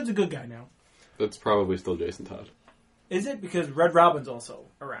 but Red Hood's a good guy now. That's probably still Jason Todd. Is it? Because Red Robin's also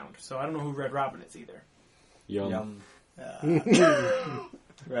around, so I don't know who Red Robin is either. Yum.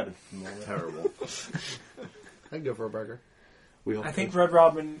 Rather terrible. I'd go for a burger. We all I think Red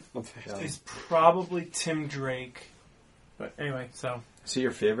Robin think. is probably Tim Drake. But anyway, so Is he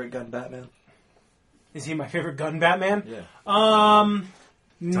your favorite gun Batman? is he my favorite gun Batman? Yeah.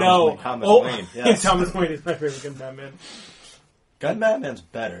 No. Wayne. Thomas Wayne, yes. Yeah, Thomas Wayne is my favorite gun Batman. Gun Batman's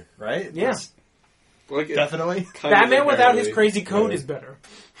better, right? Yeah. Like, Definitely. kind of Batman without his inherently, crazy code yeah. is better.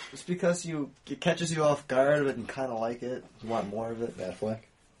 It's because it catches you off guard, but you kind of like it. You want more of it. Batfleck.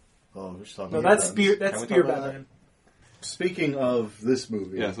 Oh, we're just talking No, about that's Batman. Spear. That's Can we Spear talk about Batman. Speaking of this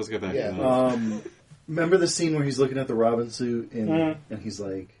movie, Yes, let's get back Yeah. to that. remember the scene where he's looking at the Robin suit and Mhm. and he's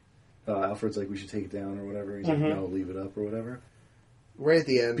like, Alfred's like, we should take it down or whatever. He's like, no, leave it up or whatever. Right at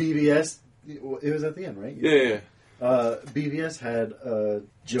the end. BBS, it was at the end, right? Yeah. BBS had a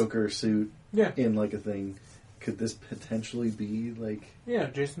Joker suit Yeah. in like a thing. Could this potentially be like Yeah,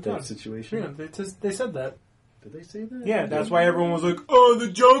 Jason that Todd. situation? Yeah, they said that. Did they say that? Yeah, that's why everyone was like, "Oh, the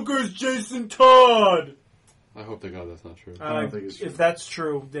Joker's Jason Todd." I hope to God that's not true. I don't think it's true. If that's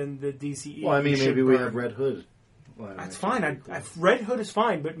true, then the DCE. Well, I mean, should maybe we burn. have Red Hood. Well, That's actually, fine. pretty cool. Red Hood is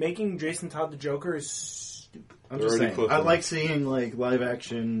fine, but making Jason Todd the Joker is stupid. I'm They're just already saying. close I to like that. seeing like live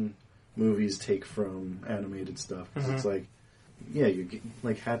action movies take from animated stuff 'cause it's like, yeah, you get,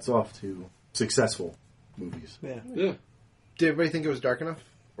 like hats off to successful movies. Yeah. Did everybody think it was dark enough?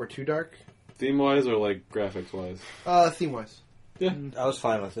 Or too dark? Theme wise or like graphics wise? Theme-wise. I was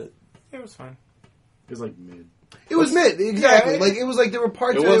fine with it. It was fine. It was like mid. It was mid, exactly. Yeah, like, it was like there were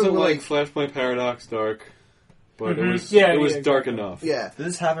parts It of it wasn't were like like... Flashpoint Paradox dark, but Mhm. it was Yeah, it was yeah, dark exactly. enough. Yeah. Did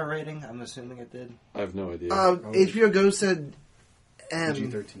this have a rating? I'm assuming it did. I have no idea. HBO Go said M.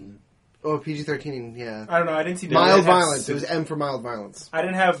 PG-13. Oh, PG-13, yeah. I don't know. I didn't see Mild Batman have violence. sex- It was M for mild violence. I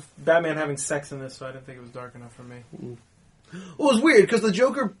didn't have Batman having sex in this, so I didn't think it was dark enough for me. Well, it was weird, because the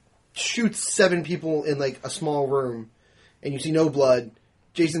Joker shoots 7 people in, like, a small room, and you see no blood.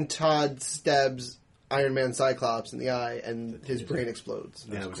 Jason Todd stabs Iron Man Cyclops in the eye, and his brain explodes.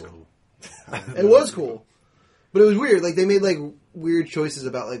 That was cool. It was cool. But it was weird. Like, they made, like, weird choices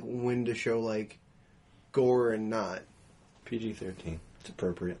about, like, when to show, like, gore and not. PG-13. It's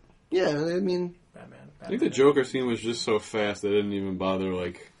appropriate. Yeah, I mean... Batman. I think the Joker scene was just so fast they didn't even bother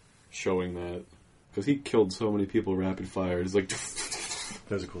like showing that because he killed so many people rapid fire. It's like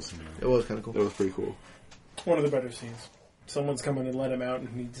That was a cool scenario. It was kind of cool. that was pretty cool. One of the better scenes. Someone's coming and let him out, and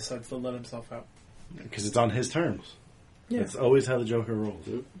he decides to let himself out. Because it's on his terms. Yeah. That's always how the Joker rolls.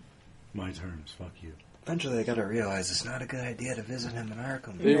 Yep. My terms, fuck you. Eventually, I gotta realize it's not a good idea to visit him in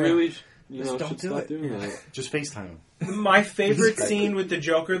Arkham. They Yeah. really, Just don't should do stop it. doing that. Just FaceTime him. My favorite scene with the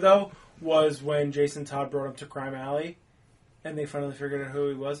Joker, though, was when Jason Todd brought him to Crime Alley, and they finally figured out who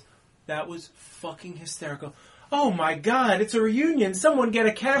he was. That was fucking hysterical. Oh my god, it's a reunion. Someone get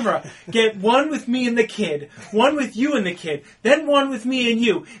a camera. Get one with me and the kid. One with you and the kid. Then one with me and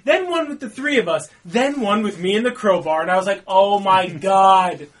you. Then one with the 3 of us. Then one with me and the crowbar. And I was like, oh my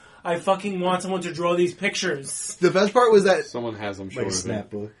god. I fucking want someone to draw these pictures. The best part was that... Someone has, I'm sure. Like a of it.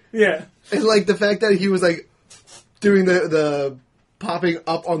 snapbook. Yeah. It's like the fact that he was, like, doing the popping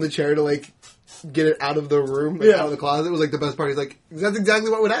up on the chair to, like, get it out of the room, like, out of the closet was, like, the best part. He's like, that's exactly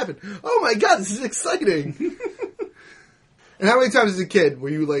what would happen. Oh my god, this is exciting. And how many times as a kid were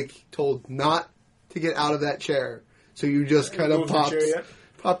you, like, told not to get out of that chair? So you just kind of Move the chair, yeah.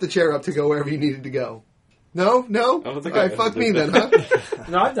 popped the chair up to go wherever you needed to go. No? No? I don't think Alright, I fuck ever me did then, that. huh?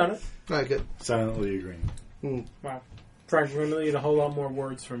 No, I've done it. Alright, good. Silently agreeing. Wow. Frank, we're going to need a whole lot more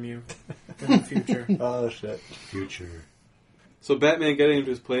words from you in the future. Oh, shit. Future. So Batman getting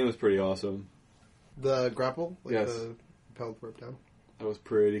into his plane was pretty awesome. The grapple? Like Yes. the propelled rope down. That was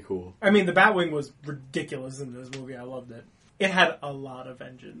pretty cool. I mean, the Batwing was ridiculous in this movie. I loved it. It had a lot of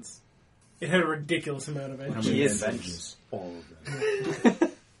engines. It had a ridiculous amount of How engines. many He is engines? All of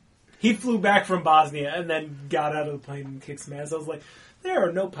them. He flew back from Bosnia and then got out of the plane and kicked some ass. I was like, there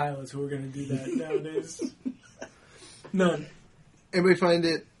are no pilots who are going to do that nowadays. None. Anybody find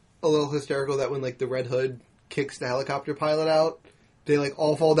it a little hysterical that when, like, the Red Hood kicks the helicopter pilot out, they, like,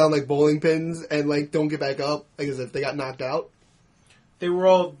 all fall down like bowling pins and, like, don't get back up, like, as if they got knocked out? They were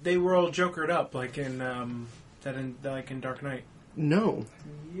all jokered up, like in Dark Knight. No.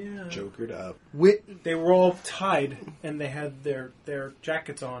 Yeah. Jokered up. They were all tied, and they had their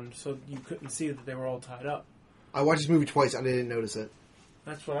jackets on, so you couldn't see that they were all tied up. I watched this movie twice and I didn't notice it.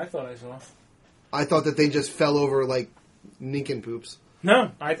 That's what I thought I saw. I thought that they just fell over like nincompoops.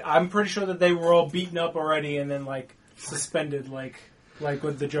 No, I'm pretty sure that they were all beaten up already and then like suspended, like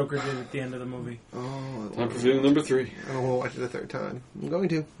what the Joker did at the end of the movie. Oh, Time for viewing number 3. I don't want to watch it a third time. I'm going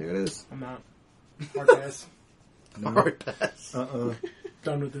to. Here it is. I'm not. Hard pass. Hard pass.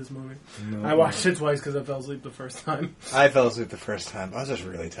 Done with this movie. No. I watched it twice because I fell asleep the first time. I fell asleep the first time. I was just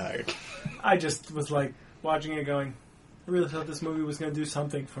really tired. I just was like watching it going, I really thought this movie was going to do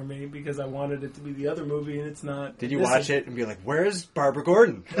something for me because I wanted it to be the other movie and it's not. Did you watch it and be like, where's Barbara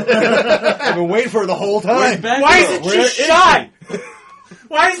Gordon? I've been waiting for her the whole time. Why isn't she shot?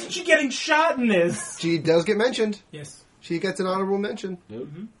 Why isn't she getting shot in this? She does get mentioned. Yes. She gets an honorable mention. Yep.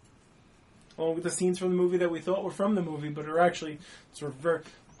 along with the scenes from the movie that we thought were from the movie, but are actually sort of very...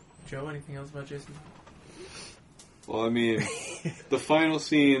 Joe, anything else about Jason? Well, I mean, the final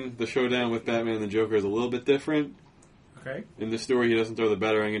scene, the showdown with Batman and the Joker, is a little bit different. Okay. In this story, he doesn't throw the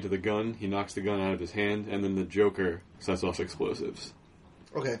Batarang into the gun. He knocks the gun out of his hand, and then the Joker sets off explosives.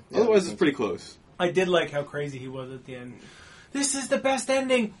 Okay. Otherwise, it's pretty close. I did like how crazy he was at the end. This is the best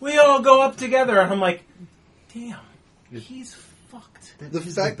ending. We all go up together. And I'm like, damn, he's fucked. The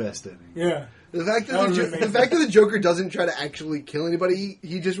He's fact- the best ending. Yeah. The fact That that was the amazing. fact that the Joker doesn't try to actually kill anybody,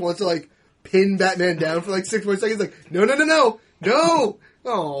 he just wants to like pin Batman down for like 6 more seconds. Like, no.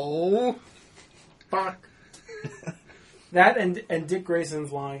 Oh, Fuck. That and Dick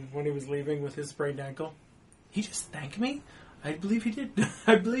Grayson's line when he was leaving with his sprained ankle. He just thanked me? I believe he did.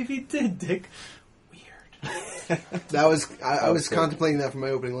 I believe he did, Dick. Weird. that was I was cool. contemplating that for my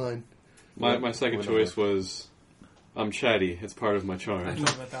opening line. My second choice was, I'm chatty. It's part of my I charm.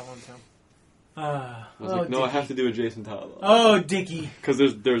 thought about that one too. I was like, no, I have to do a Jason Todd. Oh, Dickie. Because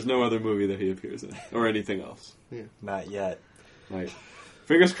there's no other movie that he appears in. Or anything else. Not yet. Like,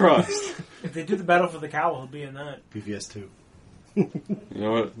 fingers crossed. If they do the Battle for the Cowl, he'll be in that. BVS 2, You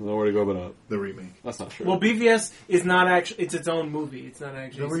know what? Nowhere to go but up. the remake. That's not true. Well, BVS is not actually... It's its own movie. It's not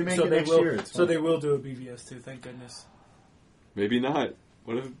actually... They'll remake so it they next will, year, it's So fine. they will do a BVS too, thank goodness. Maybe not.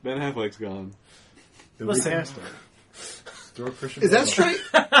 What if Ben Affleck's gone? They'll Listen. recast it. Throw Christian Is that Bale. straight?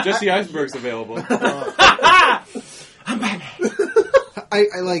 Jesse Eisenberg's available. I'm Batman. I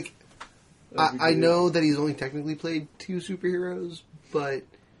like. I know that he's only technically played 2 superheroes, but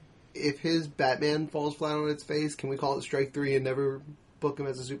if his Batman falls flat on its face, can we call it strike 3 and never book him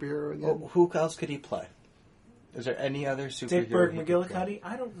as a superhero again? Well, who else could he play? Is there any other superhero? Dick Berg he could McGillicuddy? play?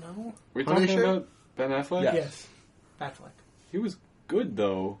 I don't know. We're talking Punisher? about Ben Affleck? Yeah. Yes. Batfleck. He was good,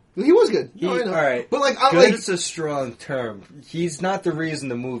 though. He was good. No, I know. All right. But like, I'm Good like, is a strong term. He's not the reason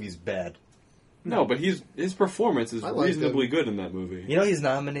the movie's bad. No, but his performance is I liked reasonably him. good in that movie. You know he's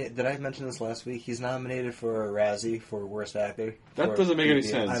nominated. Did I mention this last week? He's nominated for a Razzie for Worst Actor. That for doesn't make any BVS.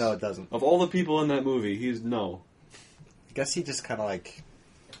 sense. I know it doesn't. Of all the people in that movie, no. I guess he just kind of like.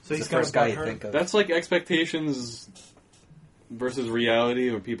 So he's he's the got first a guy you butthurt? think of. That's like expectations versus reality,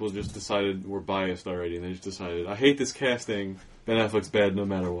 when people just decided we're biased already, and they just decided, I hate this casting, Ben Affleck's bad no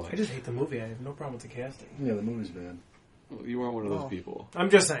matter what. I just hate the movie. I have no problem with the casting. Yeah, the movie's bad. Well, you weren't one of those Oh. people I'm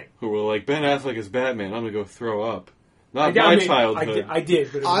just saying. who were like, Ben Affleck is Batman, I'm gonna go throw up. Not my childhood. I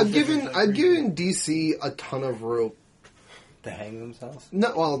did. But it was I've different, given like, I've given DC a ton of rope. to hang themselves.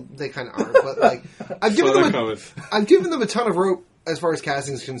 No, well, they kind of are, but like, I've given So they're them coming. I've given them a ton of rope as far as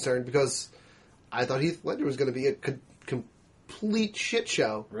casting is concerned because I thought Heath Ledger was going to be a complete shit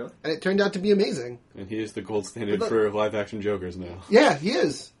show. Really? And it turned out to be amazing. And he is the gold standard But- for live-action Jokers now. Yeah, he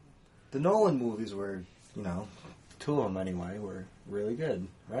is. The Nolan movies were, two of them anyway, were really good,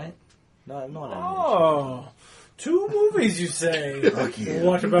 right? No, not Oh, 2 movies, you say? Fuck you.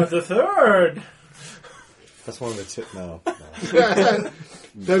 What about the third? That's one of the two. No.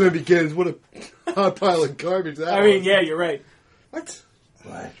 Batman Begins. What a hot pile of garbage that I mean, was. yeah, you're right. What?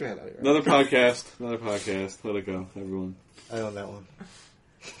 What? Get your head out of here. Another podcast. Let it go, everyone. I own that one.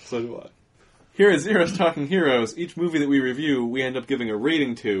 So do I. Here at Zero's Talking Heroes, each movie that we review, we end up giving a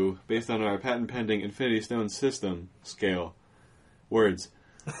rating to based on our patent-pending Infinity Stone system scale. Words.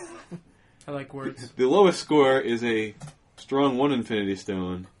 I like words. The lowest score is a strong 1 Infinity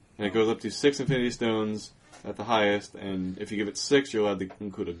Stone, and it goes up to 6 Infinity Stones at the highest, and if you give it 6, you're allowed to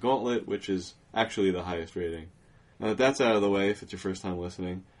include a gauntlet, which is actually the highest rating. Now that that's out of the way, if it's your first time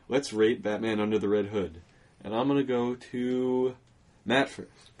listening, let's rate Batman Under the Red Hood. And I'm going to go to Matt first.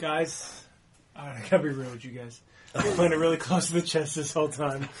 Guys, I gotta be real with you guys. I'm playing it really close to the chest this whole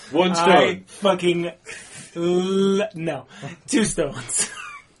time. 1 I stone. fucking... no. 2 stones.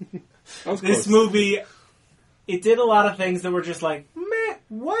 That was This close. movie, it did a lot of things that were just like, meh,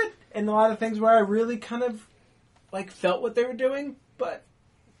 what? And a lot of things where I really kind of, felt what they were doing, but,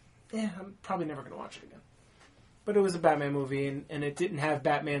 I'm probably never going to watch it again. But it was a Batman movie, and it didn't have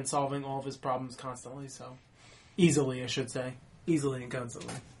Batman solving all of his problems constantly, so... Easily, I should say. Easily and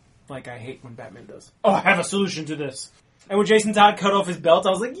constantly. Like I hate when Batman does. Oh, I have a solution to this. And when Jason Todd cut off his belt, I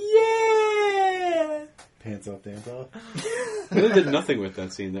was like, yeah! Pants off, dance off. They did nothing with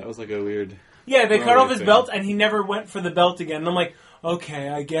that scene. That was like a weird... Yeah, they cut Oh, off his okay. belt, and he never went for the belt again. And I'm like, okay,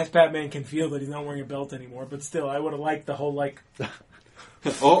 I guess Batman can feel that he's not wearing a belt anymore, but still, I would have liked the whole,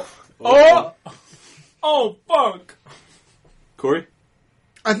 oh, fuck! Corey?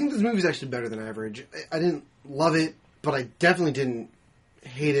 I think this movie's actually better than average. I didn't love it, but I definitely didn't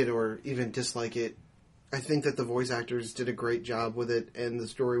hate it or even dislike it. I think that the voice actors did a great job with it, and the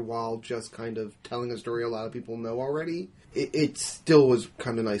story, while just kind of telling a story a lot of people know already, it still was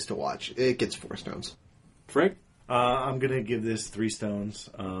kind of nice to watch. It gets 4 stones. Frank? I'm going to give this 3 stones.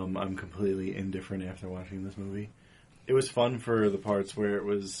 I'm completely indifferent after watching this movie. It was fun for the parts where it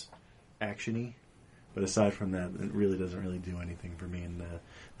was action-y, but aside from that, it really doesn't really do anything for me in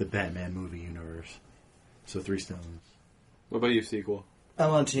the Batman movie universe. So 3 stones. What about you, sequel?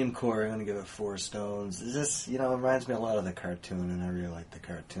 I'm on Team Corey. I'm going to give it 4 stones. It's just, it reminds me a lot of the cartoon, and I really like the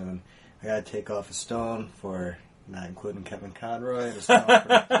cartoon. I got to take off a stone for not including Kevin Conroy, and a stone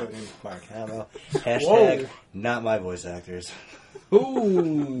for including Mark Hamill. Hashtag, not my voice actors.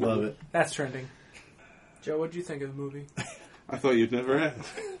 Ooh! Love it. That's trending. Joe, what'd you think of the movie? I thought you'd never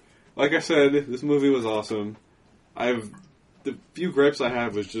ask. Like I said, this movie was awesome. The few gripes I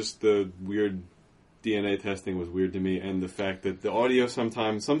have was just the weird DNA testing was weird to me, and the fact that the audio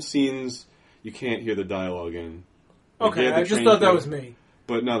sometimes, some scenes, you can't hear the dialogue in. Like, Okay, I just thought that was me.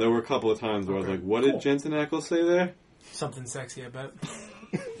 But no, there were a couple of times where I was like, what did Jensen Ackles say there? Something sexy, I bet.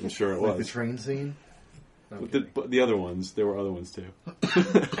 I'm sure it Like the was. train scene? But the other ones, there were other ones too.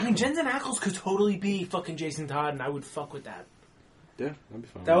 I mean, Jensen Ackles could totally be fucking Jason Todd, and I would fuck with that. Yeah, that'd be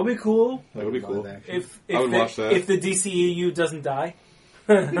fine. That would be cool. That would be cool. If I would watch that. If the DCEU doesn't die.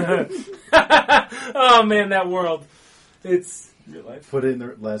 Oh man, that world. It's Real life. Put it in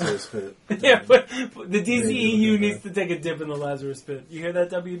the Lazarus pit. yeah, but the DCEU needs to take a dip in the Lazarus pit. You hear that,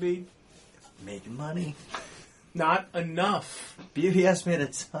 WB? Making money. Not enough. BVS made a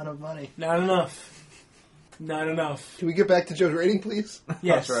ton of money. Not enough. Not enough. Can we get back to Joe's rating, please?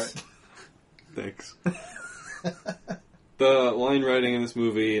 Yes. That's right. Thanks. The line writing in this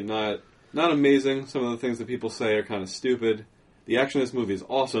movie, not amazing. Some of the things that people say are kind of stupid. The action in this movie is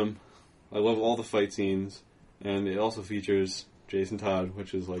awesome. I love all the fight scenes. And it also features Jason Todd,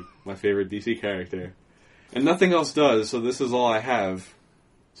 which is like my favorite DC character. And nothing else does, so this is all I have.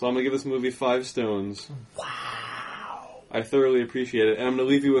 So I'm going to give this movie 5 stones. Wow. I thoroughly appreciate it. And I'm going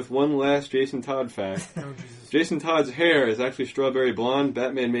to leave you with one last Jason Todd fact. Oh, Jesus. Jason Todd's hair is actually strawberry blonde.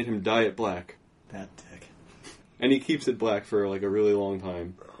 Batman made him dye it black. That dick. And he keeps it black for like a really long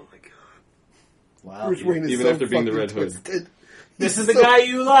time. Oh my god. Wow. Bruce Wayne is Even so after being the fucking Red Hood. twisted. This He's is the guy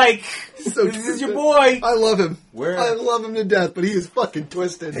you like. so This is your twisted. boy. I love him. Where- I love him to death, but he is fucking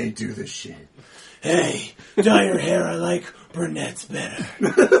twisted. They do this shit. Hey, dye your hair. I like brunettes better. I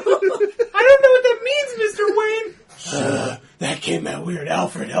don't know what that means, Mr. Wayne. That came out weird.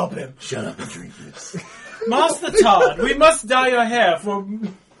 Alfred, help him. Shut up and drink this. Master Todd, we must dye your hair for...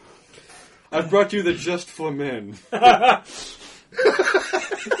 I've brought you the Just for Men.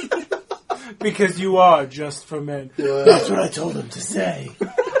 Because you are just for men. That's what I told him to say.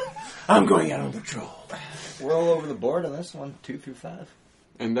 I'm going out on patrol. We're all over the board on this one, 2 through 5.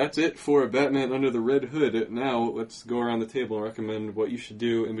 And that's it for Batman Under the Red Hood. Now, let's go around the table and recommend what you should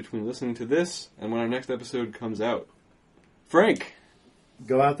do in between listening to this and when our next episode comes out. Frank!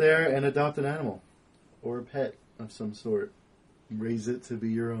 Go out there and adopt an animal. Or a pet of some sort. Raise it to be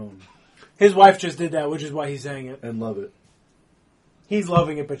your own. His wife just did that, which is why he's saying it. And love it. He's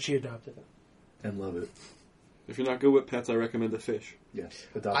loving it, but she adopted it. And love it. If you're not good with pets, I recommend a fish. Yes.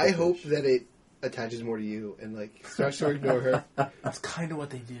 Adopt I a hope fish. that it attaches more to you and like starts to ignore her. That's kind of what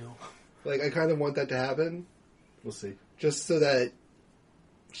they do. Like I kind of want that to happen, We'll see. just so that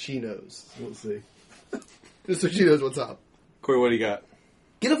she knows, We'll see. just so she knows what's up. Corey, what do you got?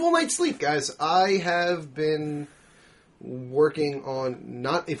 Get a full night's sleep, guys. I have been working on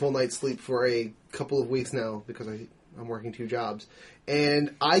not a full night's sleep for a couple of weeks now because I'm working 2 jobs.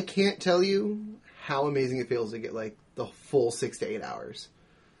 And I can't tell you how amazing it feels to get like the full 6 to 8 hours.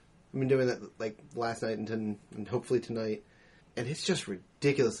 I've been doing that like last night and hopefully tonight. And it's just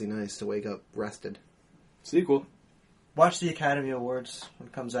ridiculously nice to wake up rested. Sequel. Watch the Academy Awards when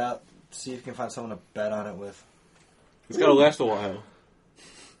it comes out. See if you can find someone to bet on it with. It's got to last a while.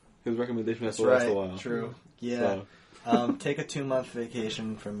 His recommendation has That's to last a right. while. True. Yeah. So, Take a 2-month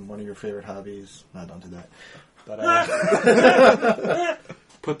vacation from one of your favorite hobbies. No, don't do that. But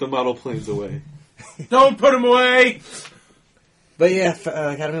put the model planes away. Don't put him away! But yeah,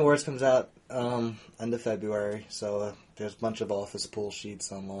 Academy Awards comes out end of February, so there's a bunch of Office pool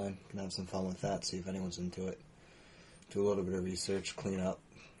sheets online. You can have some fun with that, see if anyone's into it. Do a little bit of research, clean up.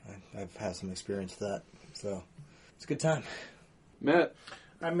 I've had some experience with that, so it's a good time. Matt,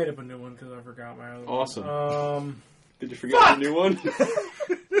 I made up a new one because I forgot my other Awesome. one. did you forget the new one?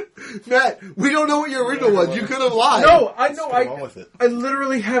 Matt, we don't know what your original was. You could have lied. No, I know. What's wrong with it? I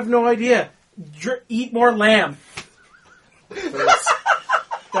literally have no idea. Eat more lamb.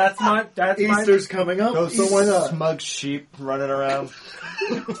 That's Easter's coming up, so why not? Smug sheep running around.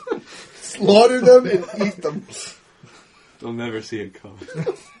 slaughter them and eat them. They'll never see it coming.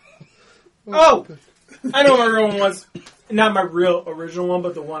 Oh! I know what my real one was. Not my real original one,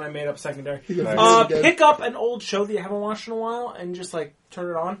 but the one I made up secondary. Pick up an old show that you haven't watched in a while and just, like, turn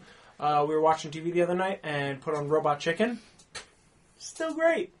it on. We were watching TV the other night and put on Robot Chicken. Still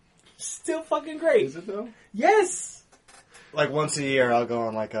great. Still fucking great. Is it though? Yes! Like once a year, I'll go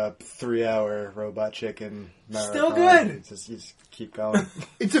on like a 3-hour Robot Chicken marathon. Still good. You just keep going.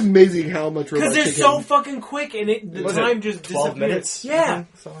 It's amazing how much Robot Because they're Chicken... so fucking quick and the time just 12 disappears. minutes? Yeah.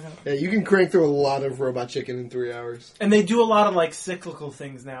 Yeah, you can crank through a lot of Robot Chicken in 3 hours. And they do a lot of, like, cyclical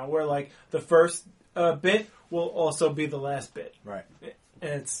things now, where, like, the first bit will also be the last bit. Right.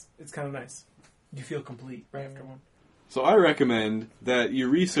 And it's kind of nice. You feel complete right after one. So I recommend that you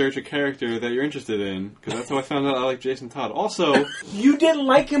research a character that you're interested in, because that's how I found out I like Jason Todd. Also, You didn't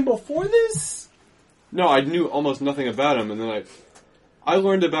like him before this? no, I knew almost nothing about him, and then I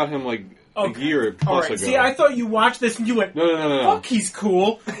learned about him like a year plus Alright, ago. see, I thought you watched this and you went, No. fuck, he's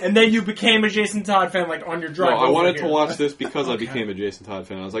cool. And then you became a Jason Todd fan, like, on your drive No, I over wanted here. to watch this because I became a Jason Todd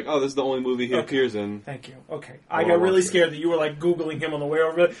fan. I was like, oh, this is the only movie he appears in. Thank you. Okay. I Well, got I'll really watch it. scared that you were, like, Googling him on the way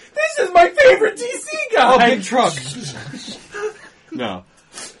over. Like, this is my favorite DC guy! Oh, big truck! No.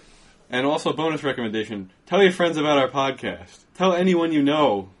 And also, bonus recommendation, tell your friends about our podcast. Tell anyone you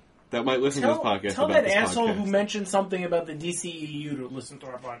know that might listen to this podcast Tell about that this asshole podcast. who mentioned something about the DCEU to listen to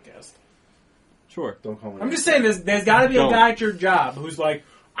our podcast. Sure. Don't call me. I'm just saying, there's got to be a Don't. guy at your job who's like,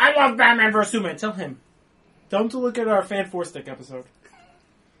 I love Batman vs. Superman. Tell him. Tell him to look at our Fan 4-Stick episode.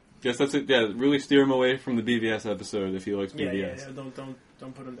 Yes, that's it. Yeah, really steer him away from the BVS episode if he likes Yeah, BVS. yeah.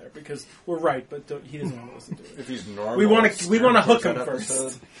 Don't put him there because we're right, but he doesn't want to listen to it. If he's normal, We want to hook him episode.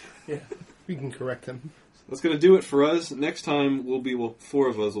 first. Yeah. We can correct him. That's going to do it for us. Next time, four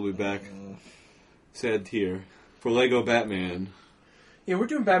of us will be back. Sad tear. For Lego Batman. Yeah, we're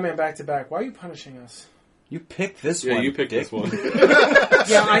doing Batman back to back. Why are you punishing us? You picked this Yeah, one. you picked dick. this one.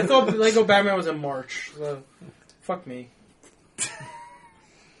 Yeah, I thought Lego Batman was in March. So fuck me.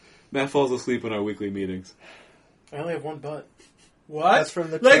 Matt falls asleep in our weekly meetings. I only have one butt. What? That's from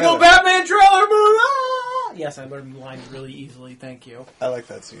the Lego trailer. Batman trailer movie. Ah! Yes, I learned lines really easily. Thank you. I like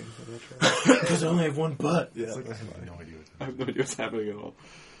that scene. Because I only have one butt. Yeah. I have no idea. I have no idea what's happening at all.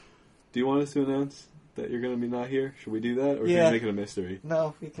 Do you want us to announce that you're going to be not here? Should we do that? Or should Yeah. we make it a mystery?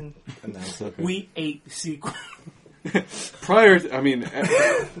 No, we can announce it. Okay. We ate the sequel.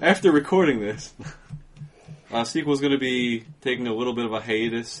 After recording this, Sequel's going to be taking a little bit of a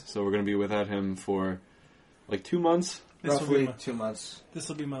hiatus, so we're going to be without him for like 2 months. Roughly 2 months. This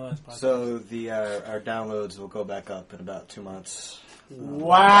will be my last podcast. So our downloads will go back up in about 2 months.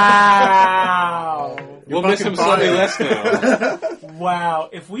 Wow. We'll miss him slightly less now. Wow.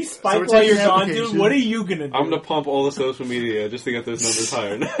 If we So spike we're while you're taking gone, dude, applications. what are you going to do? I'm going to pump all the social media just to get those numbers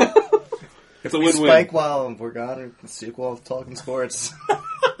higher. It's a We win-win. spike while we're gone. Sequel talking sports.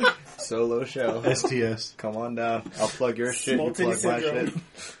 Solo show. STS. Come on down. I'll plug your shit. You Small titty plug my syndrome. shit.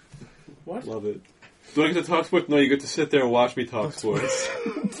 What? Love it. Do I get to talk sports? No, you get to sit there and watch me talk sports.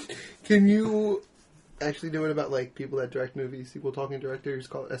 Can you actually do it about like people that direct movies, sequel talking directors,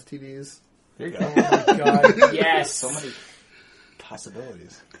 call it STDs? There you Oh go. my god. Yes. So many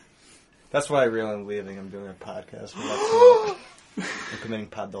possibilities. That's why I really am leaving. I'm doing a podcast. For next month. I'm committing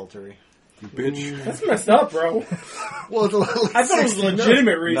podultery. You bitch. That's messed up, bro. Well, it's a lot like I thought it was a 69.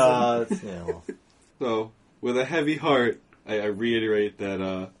 legitimate reason. Nah, it's, well. So, with a heavy heart, I reiterate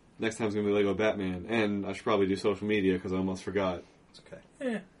that next time's going to be Lego Batman, and I should probably do social media because I almost forgot. It's okay.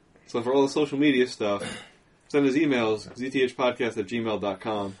 Yeah. So for all the social media stuff, send us emails,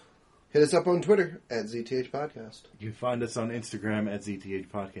 zthpodcast@gmail.com. Hit us up on Twitter at ZTH Podcast. You can find us on Instagram at ZTH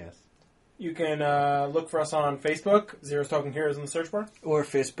Podcast. You can look for us on Facebook, Zero's Talking Heroes in the search bar. Or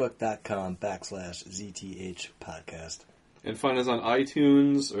Facebook.com/ZTH podcast. And find us on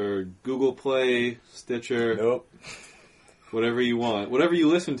iTunes or Google Play, Stitcher, Nope. whatever you want. Whatever you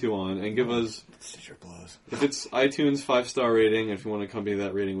listen to on, and give us, Stitcher blows. if it's iTunes, 5-star rating. If you want to accompany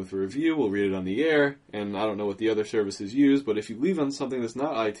that rating with a review, we'll read it on the air. And I don't know what the other services use, but if you leave on something that's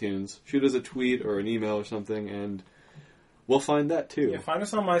not iTunes, shoot us a tweet or an email or something, and we'll find that too. Yeah, find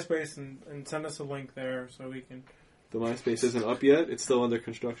us on MySpace and send us a link there so we can... The MySpace isn't up yet. It's still under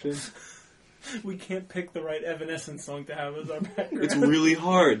construction. We can't pick the right Evanescence song to have as our background. It's really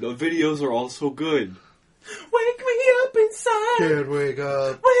hard. The videos are all so good. Wake me up inside. Can't wake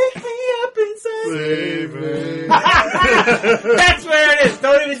up. Wake me up inside. Save me. That's where it is.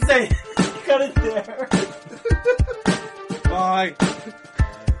 Don't even say it. Cut it there. Bye.